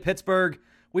city of Pittsburgh.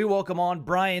 We welcome on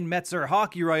Brian Metzer,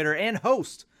 hockey writer and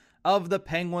host of the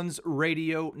Penguins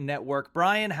Radio Network.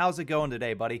 Brian, how's it going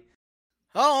today, buddy?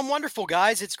 Oh, I'm wonderful,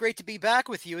 guys. It's great to be back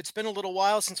with you. It's been a little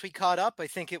while since we caught up. I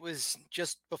think it was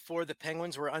just before the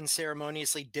Penguins were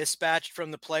unceremoniously dispatched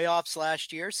from the playoffs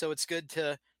last year, so it's good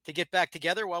to get back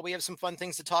together while we have some fun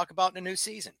things to talk about in a new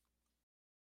season.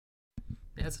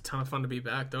 Yeah, it's a ton of fun to be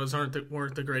back. Those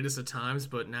weren't the greatest of times,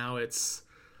 but now it's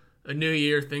a new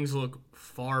year. Things look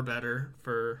far better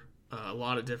for a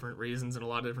lot of different reasons and a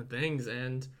lot of different things.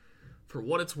 And for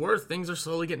what it's worth, things are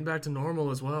slowly getting back to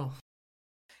normal as well.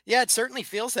 Yeah, it certainly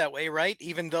feels that way, right?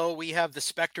 Even though we have the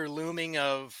specter looming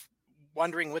of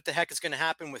wondering what the heck is going to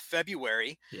happen with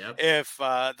February if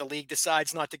the league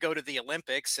decides not to go to the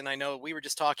Olympics. And I know we were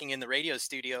just talking in the radio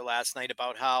studio last night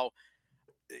about how,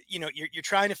 you're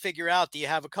trying to figure out, do you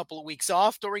have a couple of weeks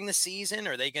off during the season?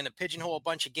 Are they going to pigeonhole a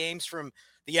bunch of games from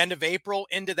the end of April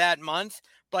into that month?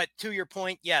 But to your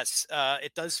point, yes,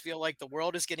 it does feel like the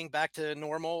world is getting back to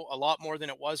normal a lot more than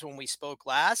it was when we spoke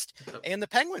last. And the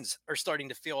Penguins are starting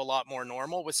to feel a lot more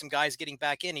normal with some guys getting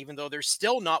back in, even though they're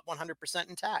still not 100%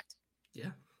 intact.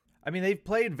 Yeah. I mean, they've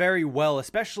played very well,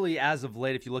 especially as of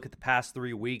late. If you look at the past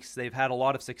 3 weeks, they've had a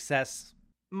lot of success,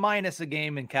 minus a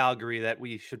game in Calgary that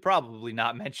we should probably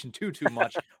not mention too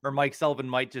much, or Mike Sullivan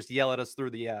might just yell at us through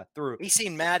the through. He's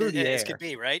seen mad as could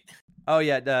be, right? Oh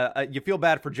yeah, you feel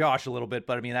bad for Josh a little bit,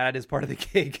 but I mean that is part of the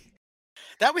gig.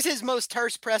 That was his most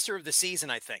terse presser of the season,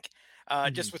 I think.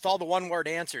 Just with all the one-word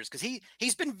answers, because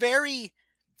he's been very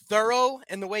thorough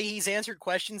in the way he's answered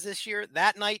questions this year.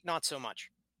 That night, not so much.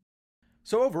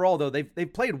 So overall, though,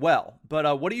 they've played well.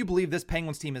 But what do you believe this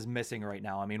Penguins team is missing right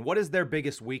now? I mean, what is their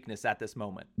biggest weakness at this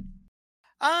moment?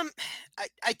 I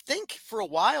think for a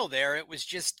while there, it was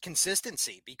just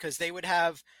consistency, because they would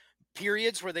have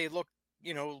periods where they looked,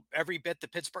 every bit the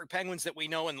Pittsburgh Penguins that we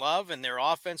know and love, and their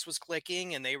offense was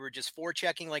clicking, and they were just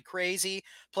forechecking like crazy,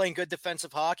 playing good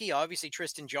defensive hockey. Obviously,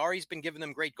 Tristan Jarry's been giving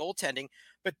them great goaltending,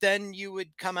 but then you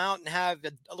would come out and have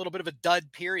a little bit of a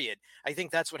dud period. I think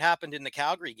that's what happened in the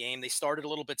Calgary game. They started a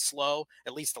little bit slow,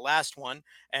 at least the last one,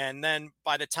 and then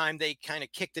by the time they kind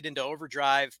of kicked it into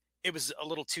overdrive, it was a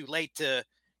little too late to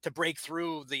break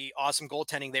through the awesome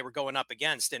goaltending they were going up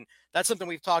against. And that's something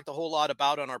we've talked a whole lot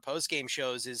about on our post-game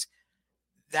shows, is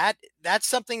that's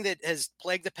something that has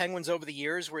plagued the Penguins over the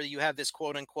years, where you have this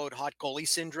quote unquote hot goalie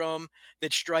syndrome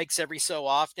that strikes every so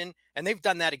often. And they've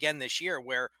done that again this year,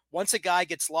 where once a guy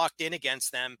gets locked in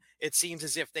against them, it seems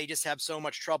as if they just have so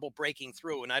much trouble breaking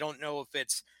through. And I don't know if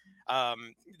it's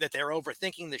that they're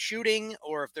overthinking the shooting,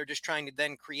 or if they're just trying to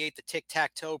then create the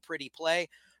tic-tac-toe pretty play.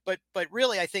 But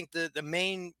really, I think the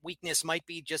main weakness might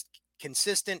be just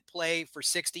consistent play for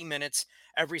 60 minutes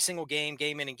every single game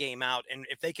in and game out. And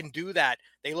if they can do that,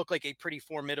 they look like a pretty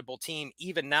formidable team,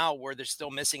 even now where they're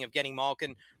still missing Evgeny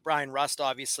Malkin, Brian Rust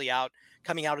obviously out,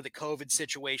 coming out of the COVID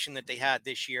situation that they had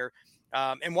this year.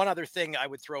 And one other thing I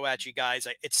would throw at you guys,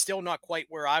 it's still not quite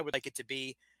where I would like it to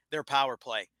be, their power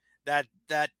play.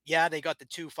 Yeah, they got the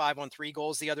 2 5-on-3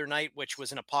 goals the other night, which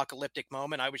was an apocalyptic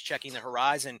moment. I was checking the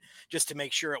horizon just to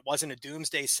make sure it wasn't a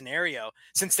doomsday scenario,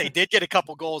 since they did get a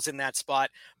couple goals in that spot.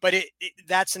 But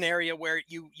that's an area where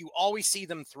you always see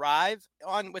them thrive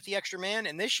on with the extra man,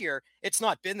 and this year it's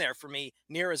not been there for me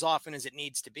near as often as it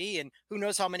needs to be. And who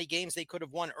knows how many games they could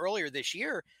have won earlier this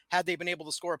year had they been able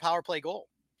to score a power play goal.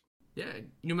 Yeah,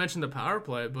 you mentioned the power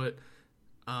play, but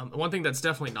one thing that's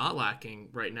definitely not lacking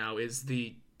right now is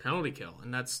the penalty kill,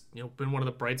 and that's been one of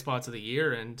the bright spots of the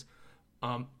year. And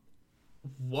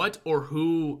what or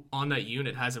who on that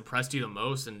unit has impressed you the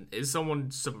most, and is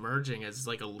someone submerging as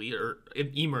like a leader,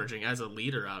 emerging as a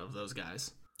leader out of those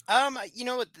guys?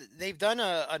 They've done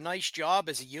a nice job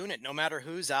as a unit, no matter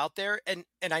who's out there. And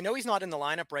I know he's not in the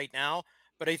lineup right now,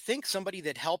 but I think somebody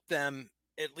that helped them,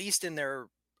 at least in their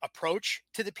approach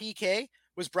to the PK,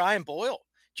 was Brian Boyle.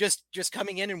 Just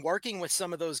coming in and working with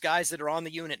some of those guys that are on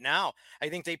the unit now. I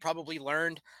think they probably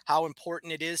learned how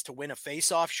important it is to win a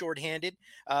face-off shorthanded.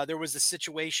 There was a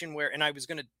situation where, and I was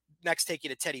going to next take you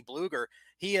to Teddy Bluger.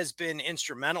 He has been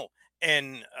instrumental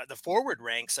in the forward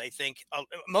ranks, I think,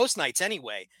 most nights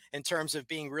anyway, in terms of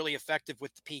being really effective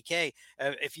with the PK.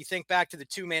 If you think back to the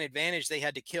two-man advantage they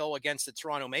had to kill against the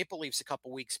Toronto Maple Leafs a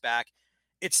couple weeks back,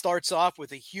 it starts off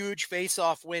with a huge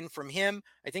face-off win from him.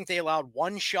 I think they allowed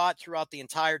one shot throughout the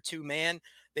entire two-man.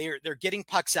 They're getting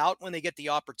pucks out when they get the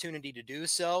opportunity to do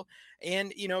so.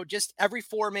 And, just every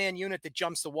four-man unit that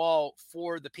jumps the wall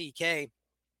for the PK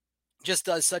just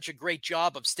does such a great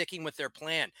job of sticking with their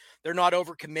plan. They're not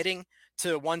overcommitting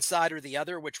to one side or the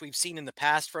other, which we've seen in the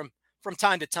past from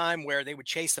time to time where they would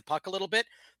chase the puck a little bit.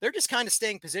 They're just kind of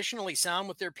staying positionally sound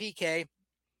with their PK,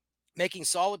 making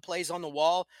solid plays on the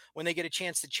wall. When they get a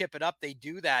chance to chip it up, they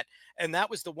do that. And that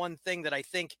was the one thing that I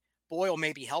think Boyle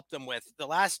maybe helped them with.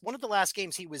 One of the last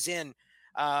games he was in,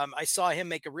 I saw him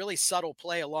make a really subtle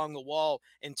play along the wall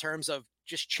in terms of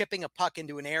just chipping a puck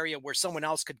into an area where someone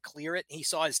else could clear it. He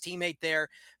saw his teammate there,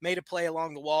 made a play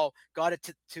along the wall, got it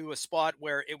to a spot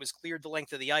where it was cleared the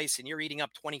length of the ice, and you're eating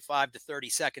up 25 to 30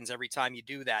 seconds every time you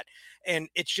do that. And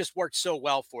it's just worked so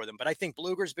well for them. But I think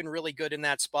Bluger's been really good in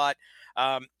that spot.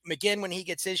 McGinn, when he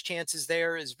gets his chances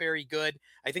there, is very good.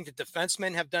 I think the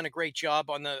defensemen have done a great job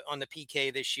on the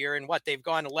PK this year. And they've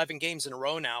gone 11 games in a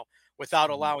row now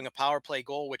without allowing a power play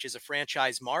goal, which is a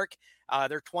franchise mark.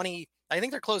 I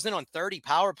think they're closing in on 30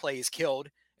 power plays killed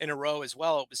in a row as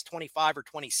well. It was 25 or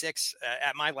 26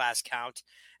 at my last count.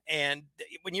 And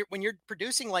when you're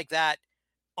producing like that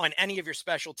on any of your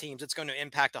special teams, it's going to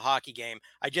impact a hockey game.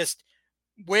 I just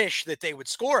wish that they would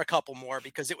score a couple more,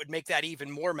 because it would make that even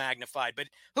more magnified. But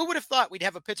who would have thought we'd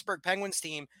have a Pittsburgh Penguins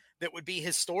team that would be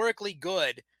historically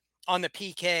good on the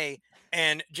PK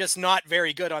and just not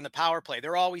very good on the power play?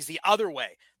 They're always the other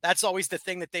way. That's always the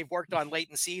thing that they've worked on late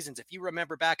in seasons. If you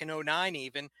remember back in 2009,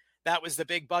 even, that was the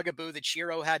big bugaboo that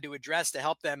Shiro had to address to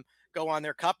help them go on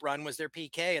their cup run, was their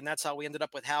PK. And that's how we ended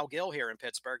up with Hal Gill here in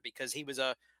Pittsburgh, because he was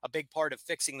a big part of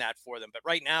fixing that for them. But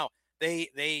right now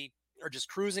they are just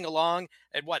cruising along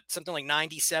at something like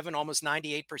 97, almost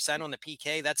 98% on the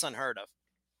PK. That's unheard of.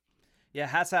 Yeah,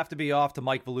 hats have to be off to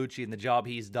Mike Vellucci and the job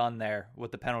he's done there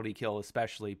with the penalty kill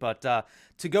especially. But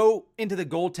to go into the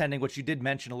goaltending, which you did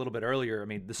mention a little bit earlier, I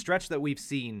mean, the stretch that we've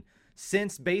seen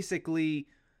since basically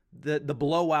the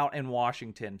blowout in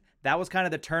Washington, that was kind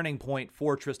of the turning point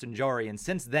for Tristan Jarry. And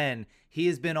since then, he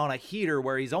has been on a heater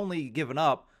where he's only given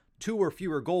up 2 or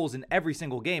fewer goals in every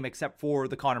single game, except for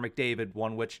the Connor McDavid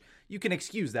one, which you can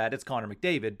excuse that. It's Connor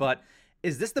McDavid. But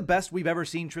is this the best we've ever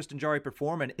seen Tristan Jarry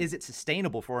perform, and is it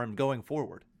sustainable for him going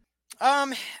forward?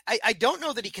 I don't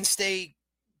know that he can stay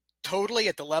totally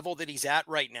at the level that he's at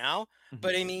right now,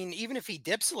 but I mean, even if he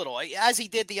dips a little, as he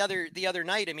did the other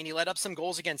night, I mean, he let up some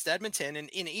goals against Edmonton,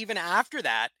 and even after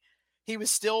that, he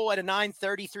was still at a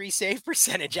 .933 save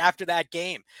percentage after that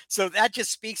game. So that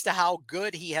just speaks to how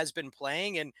good he has been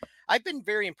playing, and I've been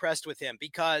very impressed with him,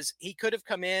 because he could have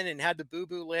come in and had the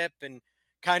boo-boo lip and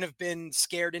kind of been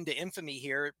scared into infamy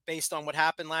here based on what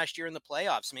happened last year in the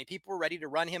playoffs. I mean, people were ready to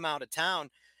run him out of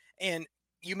town. And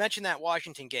you mentioned that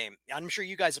Washington game. I'm sure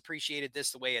you guys appreciated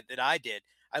this the way that I did.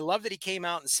 I love that he came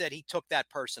out and said he took that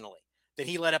personally, that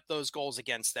he let up those goals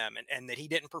against them, and that he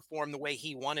didn't perform the way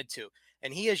he wanted to.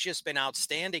 And he has just been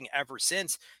outstanding ever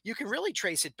since. You can really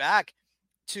trace it back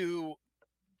to,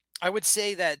 I would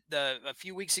say that a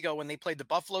few weeks ago when they played the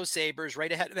Buffalo Sabres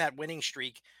right ahead of that winning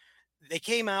streak, they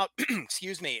came out,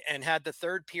 excuse me, and had the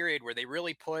third period where they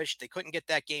really pushed. They couldn't get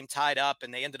that game tied up,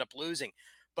 and they ended up losing.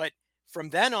 But from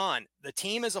then on, the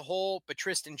team as a whole, but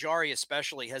Tristan Jarry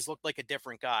especially, has looked like a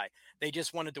different guy. They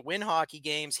just wanted to win hockey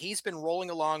games. He's been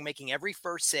rolling along, making every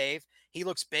first save. He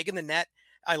looks big in the net.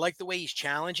 I like the way he's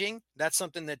challenging. That's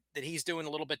something that he's doing a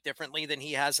little bit differently than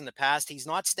he has in the past. He's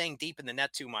not staying deep in the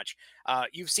net too much.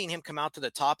 You've seen him come out to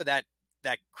the top of that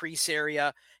crease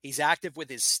area. He's active with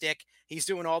his stick. He's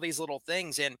doing all these little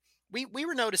things. And we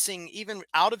were noticing even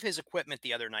out of his equipment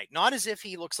the other night, not as if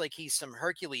he looks like he's some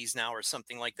Hercules now or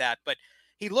something like that, but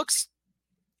he looks,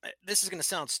 this is going to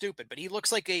sound stupid, but he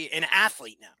looks like an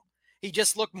athlete now. He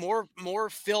just looked more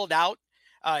filled out.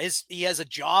 He has a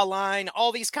jawline,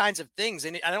 all these kinds of things.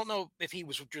 And I don't know if he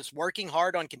was just working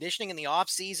hard on conditioning in the off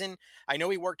season. I know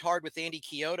he worked hard with Andy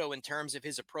Chiodo in terms of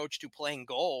his approach to playing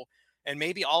goal. And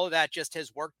maybe all of that just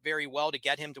has worked very well to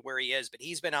get him to where he is, but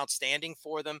he's been outstanding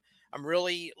for them. I'm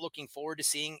really looking forward to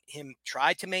seeing him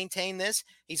try to maintain this.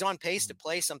 He's on pace to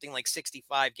play something like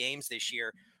 65 games this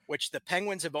year, which the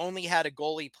Penguins have only had a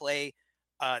goalie play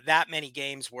that many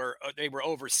games where they were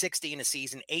over 60 in a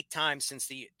season 8 times since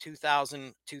the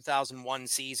 2000-2001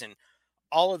 season.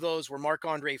 All of those were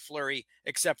Marc-Andre Fleury,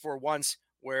 except for once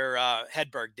where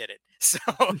Hedberg did it. So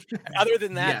other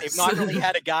than that, They've not really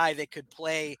had a guy that could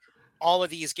play all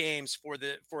of these games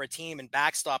for a team and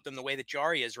backstop them the way that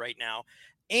Jarry is right now.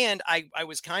 And I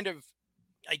was kind of,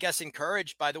 I guess,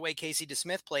 encouraged by the way Casey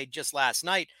DeSmith played just last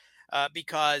night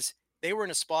because they were in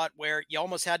a spot where you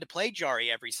almost had to play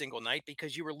Jarry every single night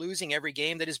because you were losing every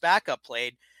game that his backup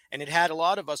played. And it had a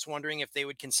lot of us wondering if they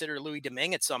would consider Louis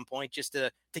Domingue at some point just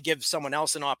to give someone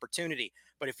else an opportunity.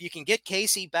 But if you can get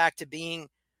Casey back to being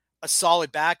a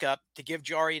solid backup to give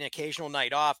Jarry an occasional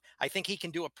night off, I think he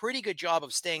can do a pretty good job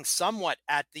of staying somewhat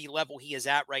at the level he is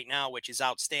at right now, which is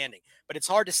outstanding. But it's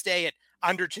hard to stay at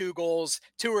under 2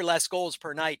 or less goals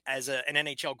per night as an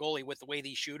NHL goalie with the way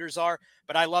these shooters are.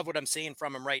 But I love what I'm seeing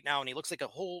from him right now. And he looks like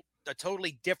a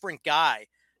totally different guy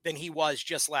than he was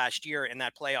just last year in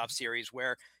that playoff series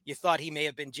where you thought he may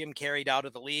have been Jim carried out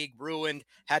of the league, ruined,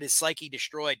 had his psyche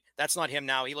destroyed. That's not him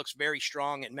now. He looks very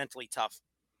strong and mentally tough.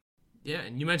 Yeah,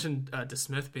 and you mentioned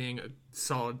DeSmith being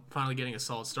finally getting a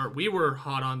solid start. We were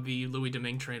hot on the Louis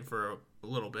Domingue train for a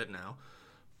little bit now.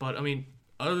 But, I mean,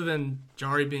 other than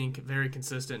Jarry being very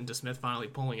consistent and DeSmith finally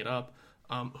pulling it up,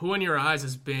 who in your eyes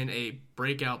has been a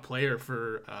breakout player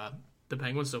for the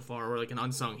Penguins so far, or like an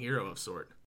unsung hero of sort?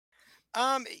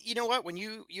 You know what? When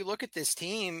you look at this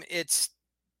team, it's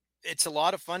a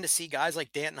lot of fun to see guys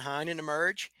like Danton Heinen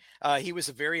emerge. He was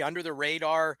a very under the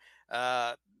radar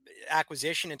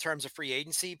acquisition in terms of free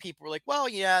agency. People were like, well,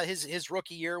 yeah, his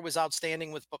rookie year was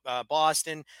outstanding with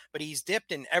Boston, but he's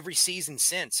dipped in every season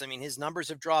since. I mean, his numbers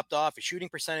have dropped off, his shooting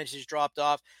percentage has dropped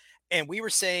off. And we were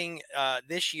saying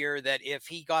this year that if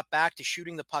he got back to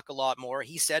shooting the puck a lot more,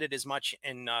 he said it as much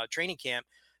in training camp,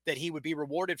 that he would be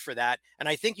rewarded for that. And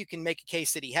I think you can make a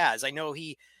case that he has. I know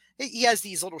he has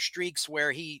these little streaks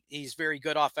where he's very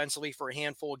good offensively for a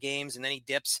handful of games and then he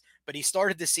dips, but he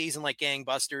started the season like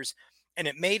gangbusters. And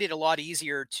it made it a lot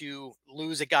easier to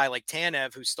lose a guy like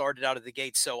Tanev, who started out of the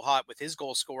gate so hot with his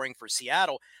goal scoring for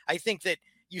Seattle. I think that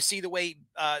you see the way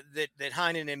that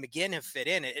Heinen and McGinn have fit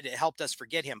in, it helped us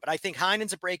forget him. But I think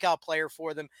Heinen's a breakout player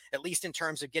for them, at least in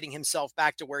terms of getting himself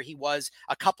back to where he was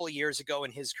a couple of years ago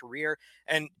in his career.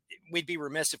 And we'd be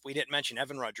remiss if we didn't mention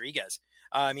Evan Rodriguez.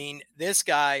 I mean, this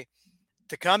guy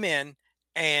to come in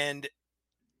and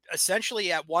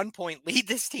essentially at one point lead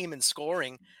this team in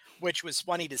scoring, which was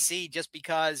funny to see just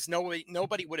because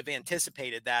nobody would have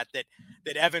anticipated that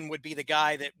Evan would be the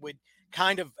guy that would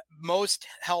kind of most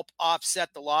help offset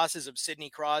the losses of Sidney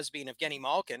Crosby and Evgeny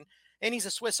Malkin. And he's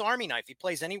a Swiss Army knife. He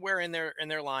plays anywhere in their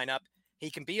lineup. He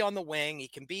can be on the wing. He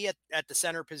can be at the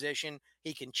center position.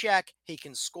 He can check. He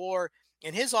can score.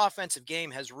 And his offensive game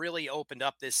has really opened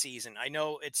up this season. I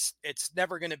know it's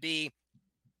never going to be,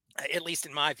 at least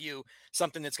in my view,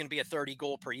 something that's going to be a 30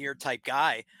 goal per year type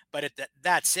guy. But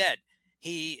that said,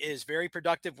 he is very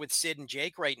productive with Sid and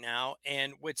Jake right now.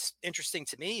 And what's interesting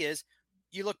to me is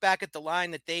you look back at the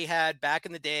line that they had back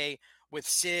in the day with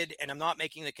Sid, and I'm not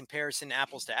making the comparison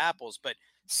apples to apples, but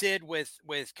Sid with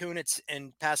Kunitz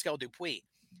and Pascal Dupuis.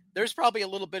 There's probably a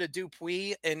little bit of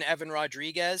Dupuis in Evan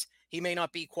Rodriguez. He may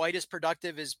not be quite as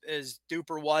productive as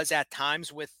Duper was at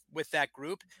times with that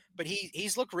group, but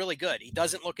he's looked really good. He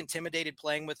doesn't look intimidated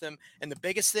playing with them. And the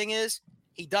biggest thing is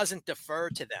he doesn't defer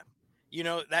to them. You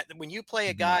know, that when you play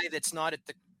a guy that's not at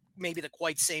maybe the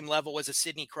quite same level as a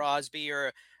Sidney Crosby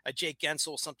or a Jake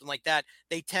Gensel, something like that,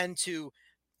 they tend to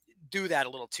do that a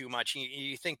little too much.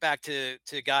 You think back to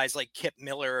guys like Kip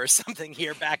Miller or something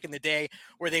here back in the day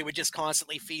where they would just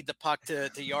constantly feed the puck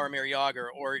to Jaromir Jagr,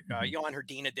 or Jan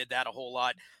Hrdina did that a whole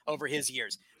lot over his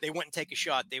years. They wouldn't take a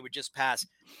shot. They would just pass.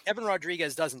 Evan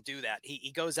Rodriguez doesn't do that.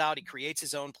 He goes out, he creates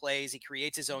his own plays, he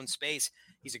creates his own space.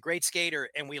 He's a great skater,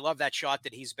 and we love that shot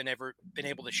that he's been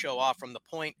able to show off from the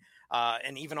point.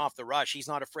 and even off the rush, he's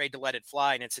not afraid to let it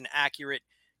fly, and it's an accurate,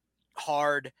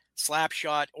 hard slap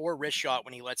shot or wrist shot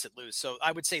when he lets it loose. So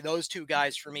I would say those two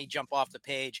guys for me jump off the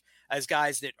page as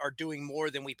guys that are doing more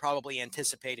than we probably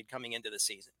anticipated coming into the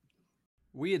season.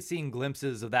 We had seen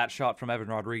glimpses of that shot from Evan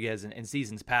Rodriguez in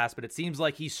seasons past, but it seems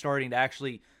like he's starting to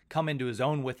actually come into his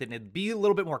own with it and be a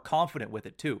little bit more confident with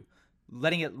it too,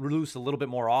 letting it loose a little bit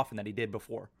more often than he did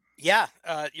before. Yeah,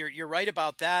 you're right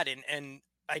about that. And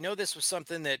I know this was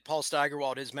something that Paul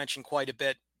Steigerwald has mentioned quite a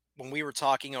bit when we were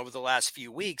talking over the last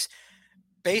few weeks,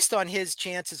 based on his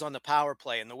chances on the power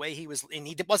play and the way he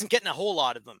wasn't getting a whole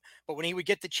lot of them, but when he would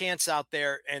get the chance out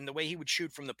there and the way he would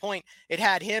shoot from the point, it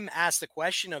had him ask the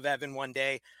question of Evan one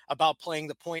day about playing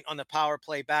the point on the power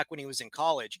play back when he was in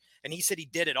college. And he said he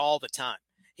did it all the time.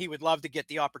 He would love to get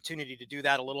the opportunity to do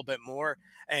that a little bit more.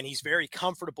 And he's very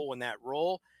comfortable in that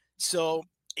role. So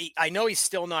I know he's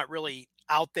still not really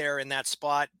out there in that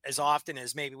spot as often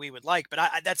as maybe we would like, but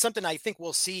that's something I think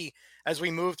we'll see as we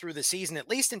move through the season, at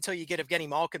least until you get Evgeny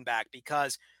Malkin back,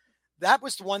 because that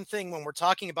was the one thing when we're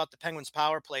talking about the Penguins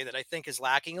power play that I think is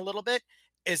lacking a little bit,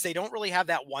 is they don't really have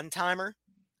that one-timer,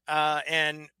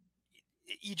 and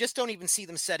you just don't even see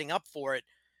them setting up for it.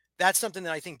 That's something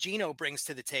that I think Gino brings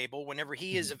to the table whenever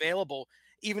he is available.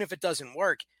 Even if it doesn't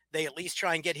work, they at least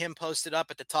try and get him posted up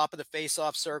at the top of the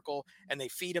face-off circle, and they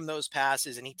feed him those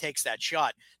passes, and he takes that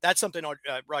shot. That's something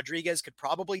Rodriguez could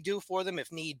probably do for them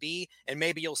if need be, and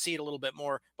maybe you'll see it a little bit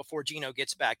more before Gino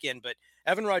gets back in. But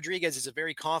Evan Rodriguez is a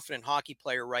very confident hockey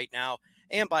player right now,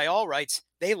 and by all rights,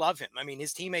 they love him. I mean,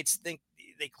 his teammates think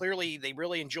they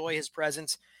really enjoy his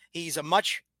presence. He's a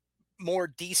much more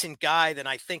decent guy than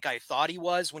I think I thought he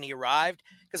was when he arrived,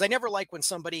 because I never like when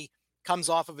somebody comes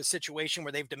off of a situation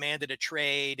where they've demanded a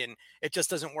trade and it just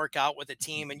doesn't work out with a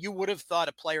team. And you would have thought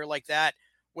a player like that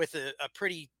with a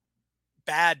pretty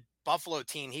bad Buffalo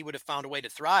team, he would have found a way to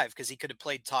thrive because he could have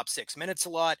played top 6 minutes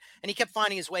a lot. And he kept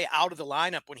finding his way out of the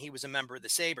lineup when he was a member of the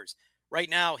Sabres. Right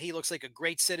now, he looks like a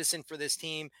great citizen for this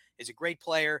team, is a great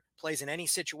player, plays in any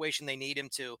situation they need him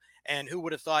to. And who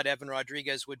would have thought Evan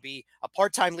Rodriguez would be a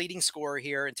part-time leading scorer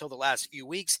here until the last few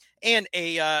weeks, and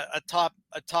a top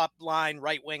line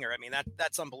right winger. I mean,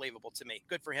 that's unbelievable to me.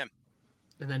 Good for him.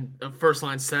 And then a first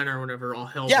line center whenever all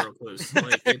hell broke loose.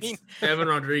 Like, Evan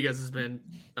Rodriguez has been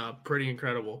pretty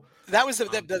incredible. That was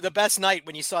the best night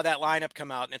when you saw that lineup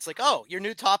come out, and it's like, oh, your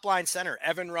new top line center,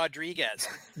 Evan Rodriguez.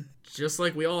 Just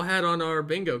like we all had on our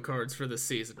bingo cards for this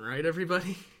season, right,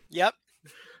 everybody? Yep.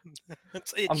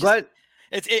 I'm glad.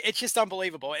 It's just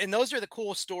unbelievable. And those are the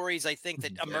cool stories, I think,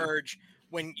 that emerge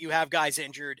when you have guys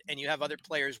injured and you have other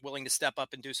players willing to step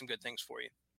up and do some good things for you.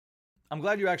 I'm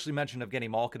glad you actually mentioned Evgeny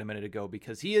Malkin a minute ago,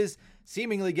 because he is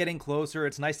seemingly getting closer.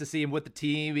 It's nice to see him with the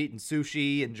team, eating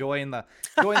sushi, enjoying the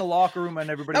locker room, and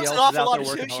everybody else is out there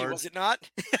working hard. Was it not?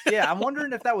 Yeah, I'm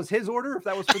wondering if that was his order, or if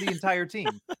that was for the entire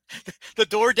team. The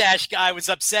DoorDash guy was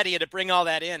upset he had to bring all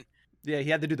that in. Yeah, he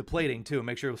had to do the plating too,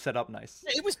 make sure it was set up nice.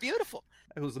 It was beautiful.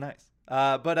 It was nice.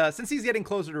 But since he's getting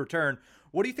closer to return,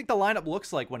 what do you think the lineup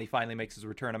looks like when he finally makes his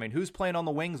return? I mean, who's playing on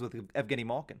the wings with Evgeny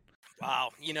Malkin?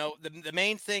 Wow. You know, the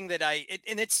main thing that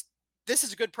this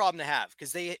is a good problem to have,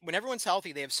 because when everyone's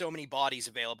healthy, they have so many bodies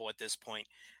available at this point,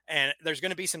 and there's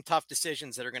going to be some tough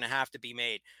decisions that are going to have to be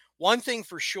made. One thing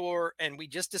for sure, and we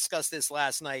just discussed this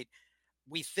last night,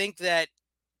 we think that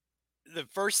the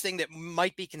first thing that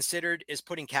might be considered is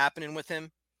putting Kapanen with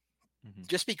him,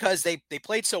 just because they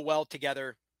played so well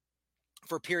together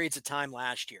for periods of time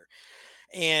last year.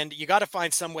 And you got to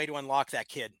find some way to unlock that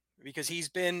kid, because he's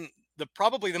been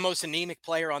probably the most anemic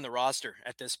player on the roster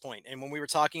at this point. And when we were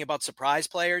talking about surprise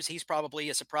players, he's probably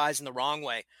a surprise in the wrong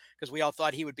way, because we all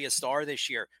thought he would be a star this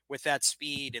year with that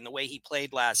speed and the way he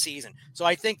played last season. So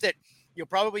I think that you'll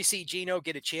probably see Gino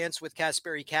get a chance with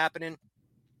Kasperi Kapanen.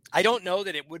 I don't know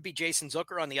that it would be Jason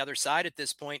Zucker on the other side at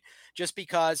this point, just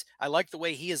because I like the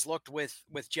way he has looked with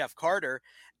Jeff Carter,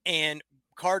 and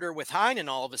Carter with Heinen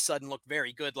all of a sudden looked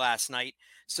very good last night.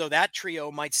 So that trio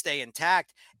might stay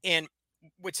intact. And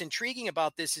what's intriguing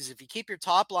about this is if you keep your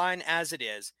top line as it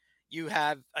is, you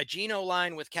have a Gino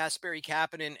line with Kasperi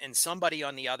Kapanen and somebody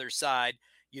on the other side.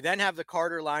 You then have the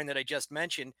Carter line that I just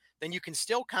mentioned. Then you can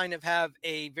still kind of have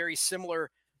a very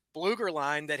similar Bluger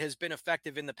line that has been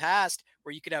effective in the past,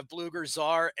 where you could have Bluger,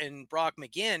 Czar, and Brock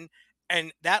McGinn.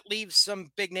 And that leaves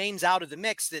some big names out of the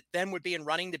mix that then would be in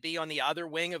running to be on the other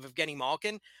wing of Evgeny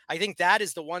Malkin. I think that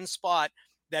is the one spot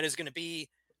that is going to be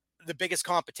the biggest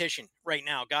competition right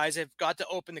now. Guys have got to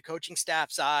open the coaching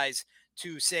staff's eyes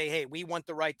to say, hey, we want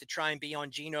the right to try and be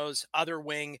on Gino's other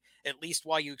wing, at least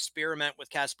while you experiment with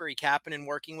Kasperi Kapanen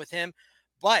working with him.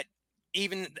 But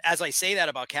even as I say that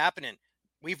about Kapanen,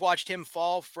 we've watched him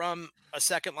fall from a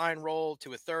second line role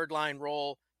to a third line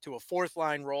role to a fourth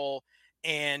line role.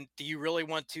 And do you really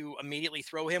want to immediately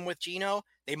throw him with Gino?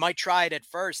 They might try it at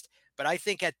first, but I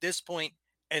think at this point,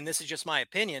 and this is just my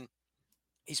opinion,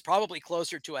 he's probably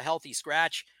closer to a healthy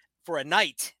scratch for a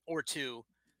night or two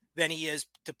than he is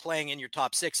to playing in your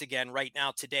top six again right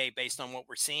now today, based on what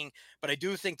we're seeing. But I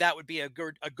do think that would be a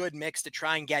good mix to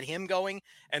try and get him going.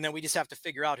 And then we just have to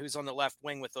figure out who's on the left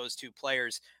wing with those two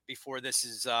players before this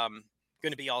is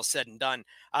going to be all said and done.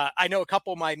 I know a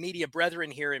couple of my media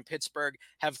brethren here in Pittsburgh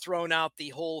have thrown out the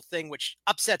whole thing, which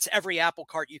upsets every apple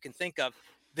cart you can think of.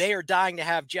 They are dying to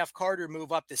have Jeff Carter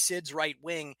move up to Sid's right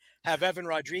wing, have Evan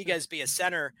Rodriguez be a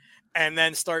center, and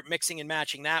then start mixing and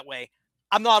matching that way.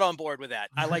 I'm not on board with that.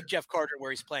 I like Jeff Carter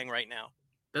where he's playing right now.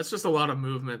 That's just a lot of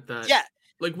movement.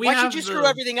 Why should you screw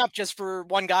everything up just for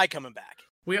one guy coming back?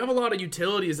 We have a lot of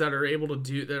utilities that are able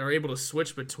to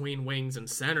switch between wings and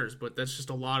centers, but that's just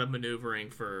a lot of maneuvering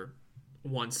for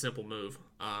one simple move.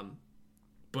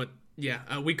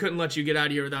 We couldn't let you get out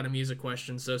of here without a music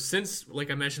question. So since, like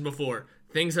I mentioned before,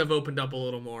 things have opened up a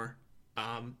little more.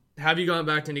 Have you gone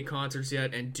back to any concerts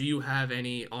yet? And do you have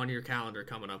any on your calendar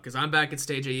coming up? Because I'm back at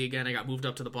Stage AE again. I got moved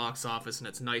up to the box office, and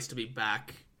it's nice to be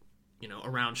back,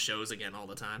 around shows again all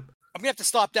the time. I'm gonna have to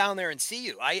stop down there and see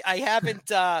you. I haven't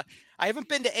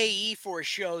been to AE for a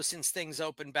show since things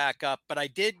opened back up, but I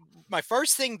did. My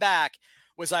first thing back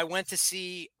was I went to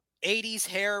see 80s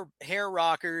hair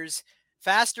rockers,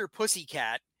 Faster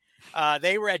Pussycat.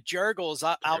 They were at Jurgles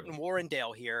out in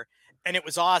Warrendale here. And it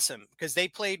was awesome because they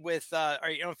played with, I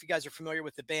don't know if you guys are familiar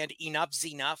with the band Enough's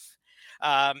Enough.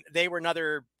 They were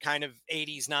another kind of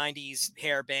 80s, 90s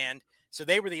hair band. So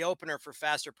they were the opener for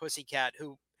Faster Pussycat,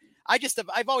 who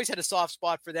I've always had a soft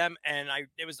spot for them. And I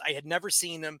had never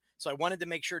seen them. So I wanted to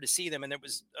make sure to see them. And it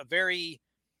was a very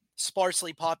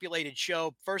sparsely populated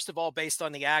show, first of all, based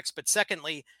on the acts. But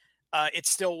secondly, it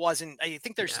still wasn't, I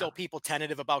think there's still people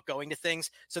tentative about going to things.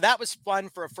 So that was fun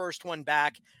for a first one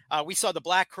back. We saw the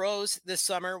Black Crowes this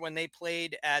summer when they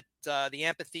played at the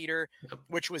amphitheater,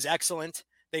 which was excellent.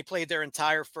 They played their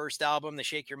entire first album, the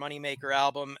Shake Your Moneymaker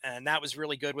album, and that was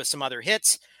really good with some other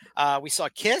hits. We saw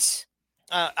Kiss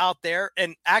out there,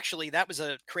 and actually that was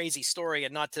a crazy story,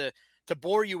 and not to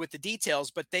bore you with the details,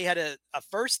 but they had a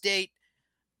first date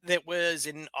that was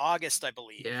in August, I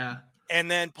believe. Yeah. And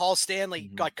then Paul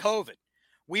Stanley got COVID.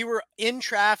 We were in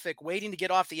traffic waiting to get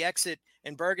off the exit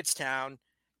in Burgettstown,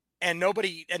 and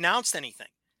nobody announced anything.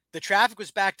 The traffic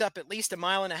was backed up at least 1.5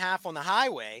 miles on the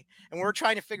highway, and we're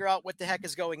trying to figure out what the heck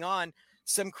is going on.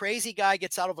 Some crazy guy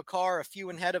gets out of a car a few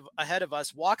ahead of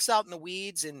us, walks out in the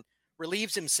weeds and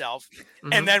relieves himself,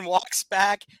 and then walks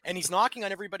back, and he's knocking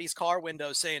on everybody's car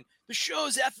window saying, "The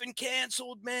show's effing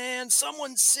canceled, man.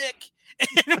 Someone's sick."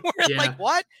 And we're like,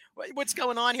 what? What's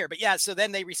going on here? But yeah, so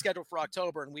then they rescheduled for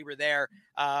October, and we were there.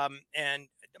 And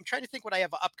I'm trying to think what I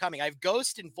have upcoming. I have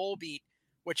Ghost and Volbeat,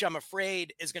 which I'm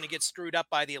afraid is going to get screwed up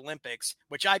by the Olympics,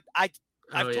 which I've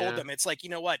told them. It's like, you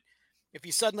know what? If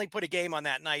you suddenly put a game on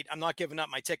that night, I'm not giving up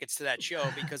my tickets to that show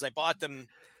because I bought them,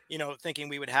 thinking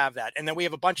we would have that. And then we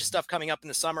have a bunch of stuff coming up in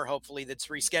the summer, hopefully, that's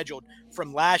rescheduled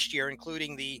from last year,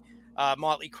 including the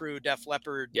Motley Crue, Def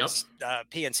Leppard,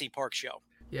 PNC Park show.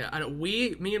 Yeah, me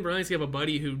and Berlinski have a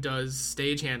buddy who does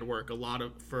stagehand work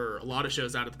for a lot of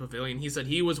shows out at the Pavilion. He said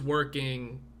he was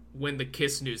working when the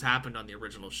Kiss news happened on the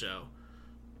original show.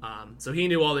 So he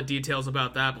knew all the details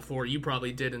about that before you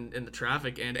probably did in the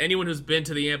traffic. And anyone who's been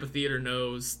to the amphitheater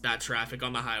knows that traffic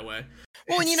on the highway.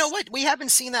 Well, and you know what? We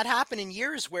haven't seen that happen in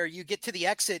years where you get to the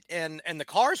exit and the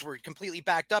cars were completely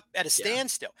backed up at a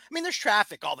standstill. I mean, there's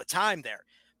traffic all the time there,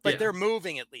 but they're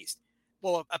moving at least.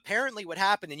 Well, apparently what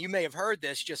happened, and you may have heard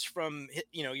this just from,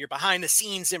 your behind the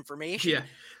scenes information.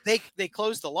 Yeah. They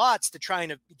closed the lots to try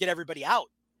and get everybody out.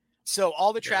 So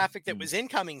all the traffic that was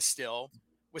incoming still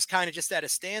was kind of just at a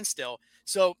standstill.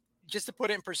 So just to put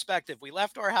it in perspective, we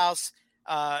left our house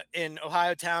in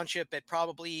Ohio Township at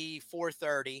probably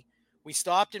 4:30. We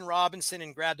stopped in Robinson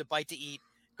and grabbed a bite to eat,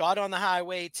 got on the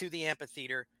highway to the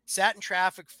amphitheater, sat in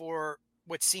traffic for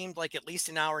what seemed like at least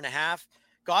an hour and a half,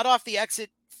 got off the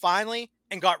exit finally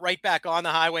and got right back on the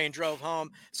highway and drove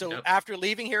home. So after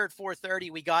leaving here at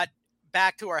 4:30, we got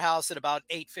back to our house at about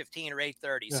 8:15 or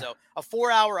 8:30. Yeah. So a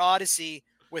 4-hour odyssey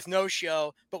with no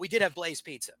show, but we did have Blaze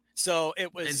Pizza. So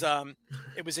it was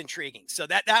intriguing. So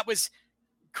that was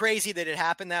crazy that it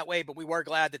happened that way, but we were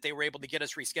glad that they were able to get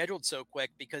us rescheduled so quick,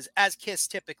 because as Kiss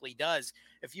typically does,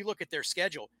 if you look at their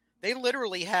schedule, they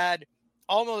literally had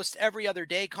almost every other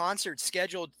day concerts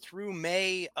scheduled through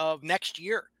May of next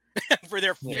year. for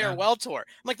their farewell tour.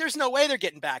 I'm like, there's no way they're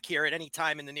getting back here at any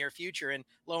time in the near future. And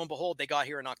lo and behold, they got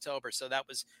here in October. So that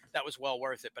was well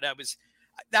worth it. But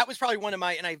that was probably one of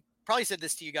my, and I probably said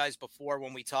this to you guys before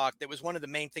when we talked, it was one of the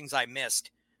main things I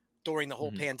missed during the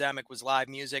whole pandemic was live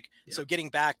music. Yeah. So getting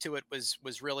back to it was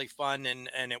really fun.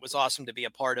 And it was awesome to be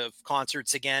a part of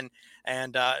concerts again.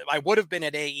 And I would have been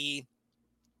at AE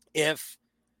if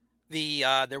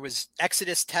there was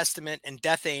Exodus, Testament, and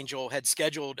Death Angel had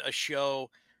scheduled a show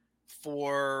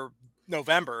for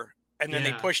November, and then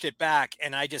they pushed it back,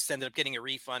 and I just ended up getting a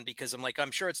refund because I'm like,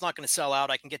 I'm sure it's not going to sell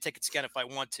out. I can get tickets again if I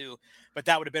want to, but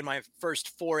that would have been my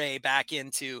first foray back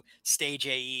into stage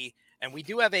AE. And we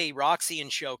do have a Roxy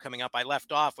show coming up. I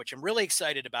left off, which I'm really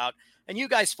excited about. And you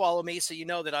guys follow me, so you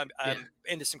know that I'm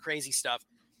into some crazy stuff.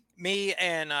 Me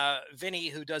and Vinny,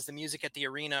 who does the music at the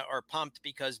arena, are pumped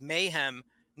because Mayhem,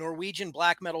 Norwegian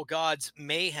black metal gods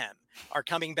Mayhem, are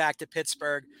coming back to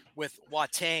Pittsburgh with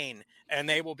Watain, and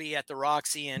they will be at the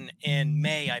Roxy in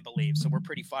May, I believe. So we're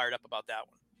pretty fired up about that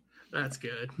one. That's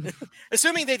good.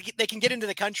 Assuming they can get into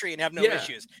the country and have no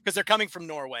issues, because they're coming from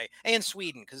Norway and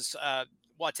Sweden, because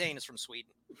Watain is from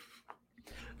Sweden.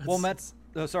 Well, Mets.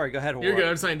 Oh, sorry. Go ahead. You're good.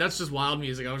 I'm saying that's just wild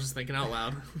music. I was just thinking out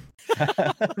loud.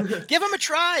 Give them a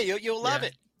try. You'll love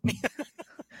it.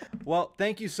 Well,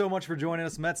 thank you so much for joining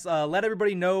us, Mets. Let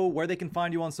everybody know where they can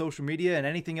find you on social media and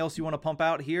anything else you want to pump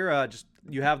out here. Just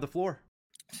you have the floor.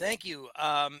 Thank you.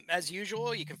 As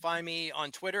usual, you can find me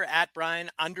on Twitter at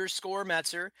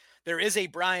Brian_Metzer. There is a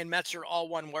Brian Metzer, all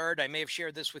one word. I may have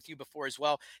shared this with you before as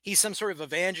well. He's some sort of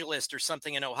evangelist or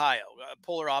something in Ohio,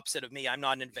 polar opposite of me. I'm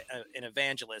not an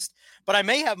evangelist, but I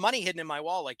may have money hidden in my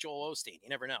wall like Joel Osteen. You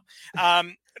never know.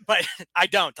 But I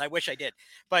don't. I wish I did.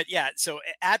 But yeah, so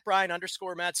at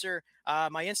Brian_Metzer.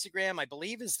 My Instagram, I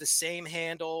believe, is the same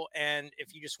handle. And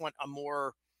if you just want a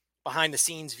more behind the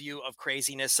scenes view of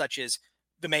craziness, such as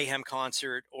the Mayhem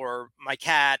concert or my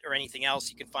cat or anything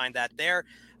else, you can find that there.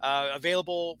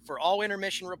 Available for all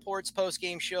intermission reports,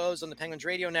 post-game shows on the Penguins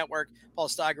Radio Network. Paul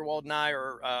Steigerwald and I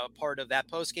are part of that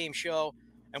post-game show,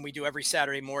 and we do every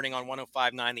Saturday morning on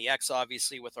 105.9 The X,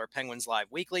 obviously, with our Penguins Live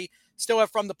Weekly. Still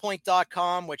have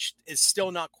FromThePoint.com, which is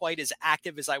still not quite as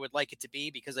active as I would like it to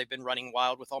be because I've been running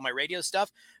wild with all my radio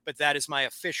stuff, but that is my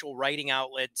official writing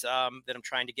outlet that I'm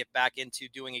trying to get back into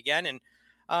doing again. And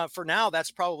for now,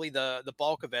 that's probably the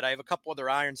bulk of it. I have a couple other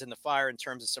irons in the fire in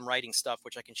terms of some writing stuff,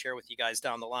 which I can share with you guys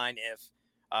down the line if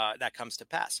that comes to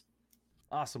pass.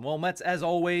 Awesome. Well, Mets, as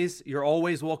always, you're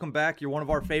always welcome back. You're one of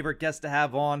our favorite guests to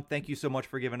have on. Thank you so much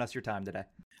for giving us your time today.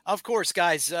 Of course,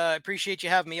 guys. Appreciate you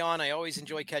having me on. I always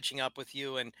enjoy catching up with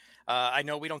you. And I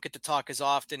know we don't get to talk as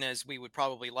often as we would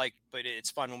probably like, but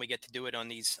it's fun when we get to do it on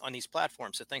these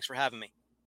platforms. So thanks for having me.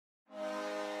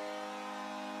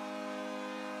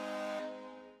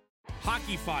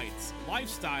 Hockey fights,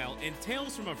 lifestyle, and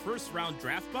tales from a first-round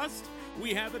draft bust?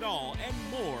 We have it all and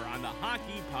more on the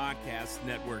Hockey Podcast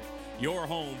Network, your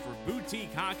home for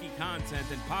boutique hockey content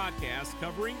and podcasts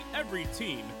covering every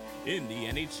team in the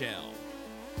NHL.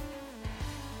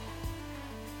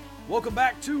 Welcome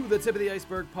back to the Tip of the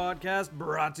Iceberg podcast,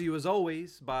 brought to you as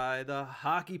always by the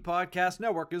Hockey Podcast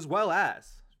Network as well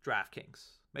as DraftKings.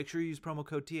 Make sure you use promo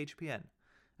code THPN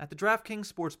at the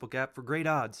DraftKings Sportsbook app for great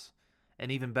odds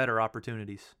and even better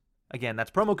opportunities. Again, that's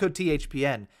promo code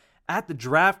THPN at the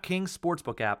DraftKings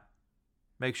Sportsbook app.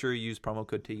 Make sure you use promo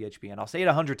code THPN. I'll say it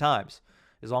 100 times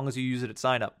as long as you use it at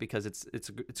sign up because it's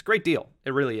a great deal.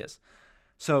 It really is.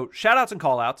 So shout outs and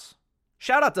call outs.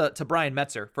 Shout out to Brian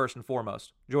Metzer, first and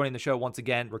foremost, joining the show once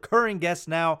again. Recurring guest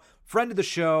now, friend of the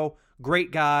show,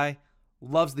 great guy,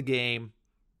 loves the game.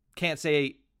 Can't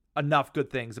say enough good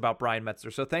things about Brian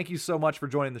Metzer. So thank you so much for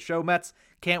joining the show, Mets.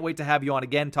 Can't wait to have you on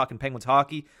again talking Penguins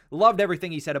hockey. Loved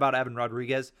everything he said about Evan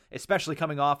Rodriguez, especially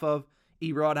coming off of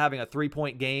Erod having a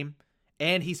 3-point game.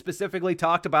 And he specifically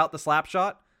talked about the slap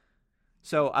shot.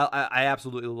 So I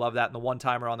absolutely love that and the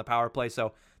one-timer on the power play.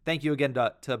 So thank you again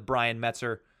to Brian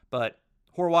Metzer. But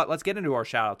Horwat, let's get into our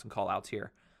shout-outs and call-outs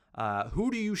here.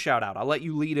 Who do you shout out? I'll let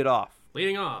you lead it off.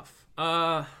 Leading off.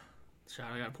 I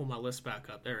got to pull my list back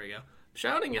up. There we go.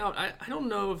 Shouting out, I don't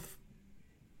know if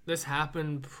this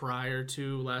happened prior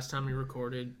to last time we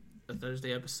recorded a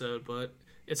Thursday episode, but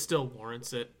it still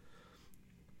warrants it.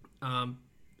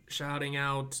 Shouting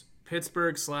out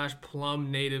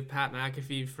Pittsburgh/Plum native Pat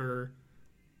McAfee for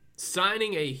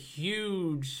signing a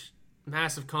huge,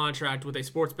 massive contract with a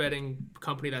sports betting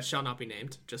company that shall not be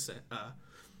named. Just say,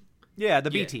 the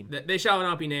B team. They shall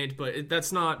not be named, but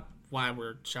that's not why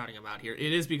we're shouting him out here.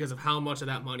 It is because of how much of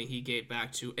that money he gave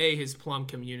back to A, his Plum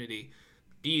community,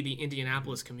 B, the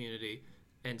Indianapolis community,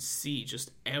 and C,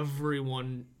 just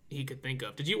everyone he could think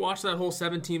of. Did you watch that whole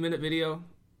 17-minute video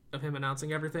of him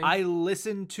announcing everything? I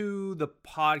listened to the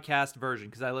podcast version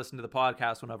because I listen to the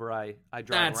podcast whenever I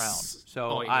drive around.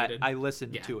 So I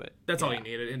listened to it. That's all you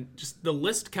needed. And just the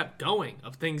list kept going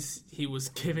of things he was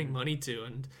giving money to.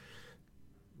 And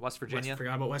West Virginia.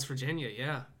 Forgot about West Virginia,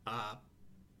 yeah.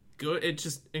 Good. It's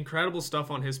just incredible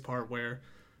stuff on his part where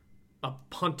a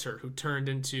punter who turned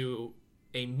into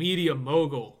a media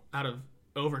mogul out of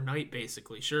overnight,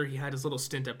 basically. Sure, he had his little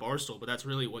stint at Barstool, but that's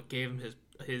really what gave him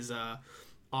his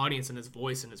audience and his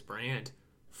voice and his brand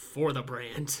for the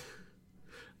brand.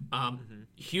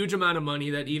 Huge amount of money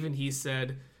that even he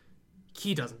said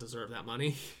he doesn't deserve that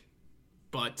money.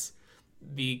 But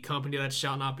the company that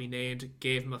shall not be named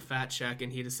gave him a fat check,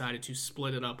 and he decided to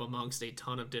split it up amongst a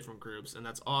ton of different groups, and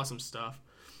that's awesome stuff.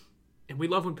 And we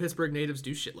love when Pittsburgh natives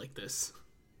do shit like this.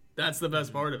 That's the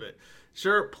best part of it.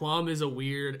 Sure, Plum is a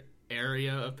weird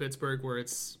area of Pittsburgh where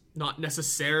it's not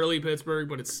necessarily Pittsburgh,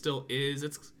 but it still is.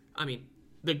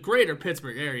 The greater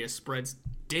Pittsburgh area spreads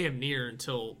damn near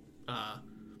until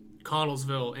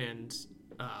Connellsville and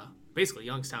basically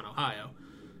Youngstown, Ohio.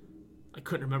 I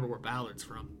couldn't remember where Ballard's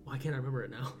from. Why can't I remember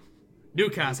it now?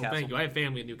 Newcastle, thank you. I have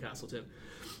family in Newcastle, too.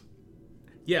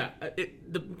 Yeah,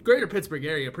 the greater Pittsburgh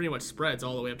area pretty much spreads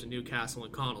all the way up to Newcastle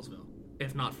and Connellsville,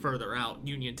 if not further out,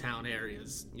 Uniontown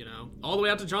areas, all the way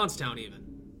out to Johnstown even.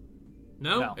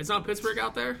 No? It's not Pittsburgh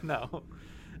out there? No.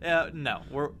 No.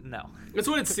 That's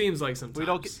what it seems like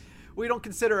sometimes. We don't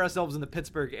consider ourselves in the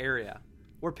Pittsburgh area.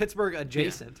 We're Pittsburgh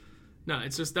adjacent. Yeah. No,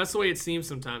 it's just that's the way it seems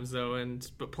sometimes though,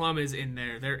 but Plum is in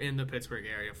there. They're in the Pittsburgh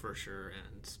area for sure,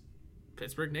 and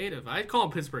Pittsburgh native. I call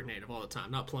him Pittsburgh native all the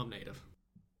time, not Plum native.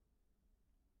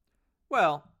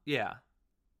 Well, yeah.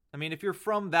 I mean, if you're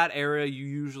from that area, you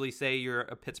usually say you're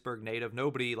a Pittsburgh native.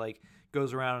 Nobody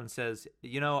goes around and says,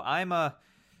 I'm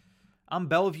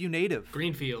Bellevue native.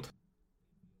 Greenfield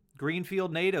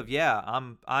native. Yeah,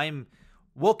 I'm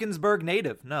Wilkinsburg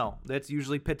native. No, that's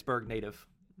usually Pittsburgh native.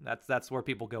 That's where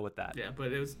people go with that. Yeah,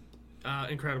 but it was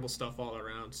incredible stuff all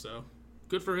around. So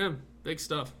good for him. Big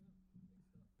stuff.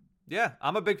 Yeah,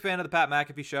 I'm a big fan of the Pat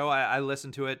McAfee show. I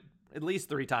listen to it at least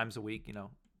 3 times a week.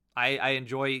 I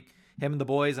enjoy him and the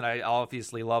boys, and I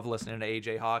obviously love listening to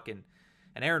AJ Hawk and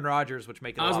Aaron Rodgers, which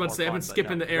make it a lot more fun. I was about to say, I've been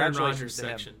skipping the Aaron Rodgers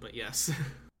section, but yes.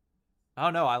 Oh,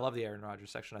 no, I love the Aaron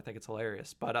Rodgers section. I think it's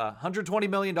hilarious. But $120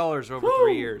 million over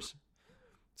 3 years.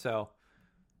 So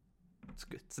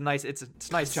it's a nice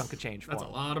chunk of change for him. That's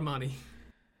a lot of money.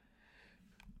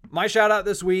 My shout out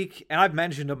this week, and I've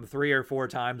mentioned him 3 or 4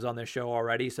 times on this show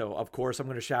already, so of course I'm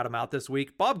going to shout him out this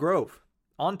week. Bob Grove.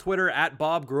 On Twitter, at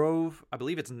Bob Grove. I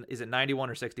believe is it 91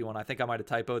 or 61? I think I might have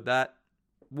typoed that.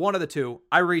 One of the two.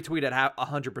 I retweet it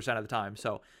 100% of the time,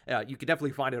 so you can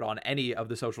definitely find it on any of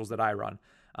the socials that I run.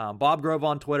 Bob Grove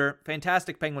on Twitter.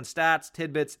 Fantastic Penguin stats,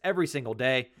 tidbits every single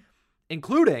day,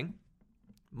 including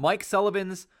Mike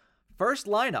Sullivan's first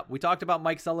lineup. We talked about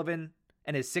Mike Sullivan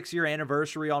and his 6-year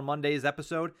anniversary on Monday's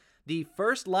episode. The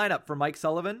first lineup for Mike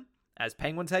Sullivan as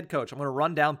Penguins head coach. I'm going to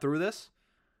run down through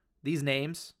these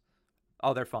names.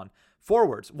 Oh, they're fun.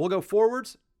 Forwards. We'll go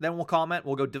forwards, then we'll comment.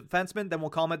 We'll go defensemen, then we'll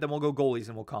comment. Then we'll go goalies,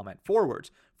 and we'll comment. Forwards.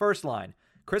 First line,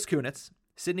 Chris Kunitz,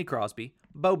 Sidney Crosby,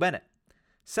 Bo Bennett.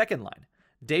 Second line,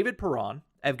 David Perron,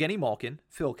 Evgeny Malkin,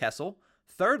 Phil Kessel.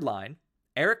 Third line,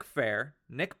 Eric Fair,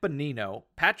 Nick Bonino,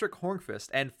 Patrick Hornqvist.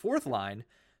 And fourth line,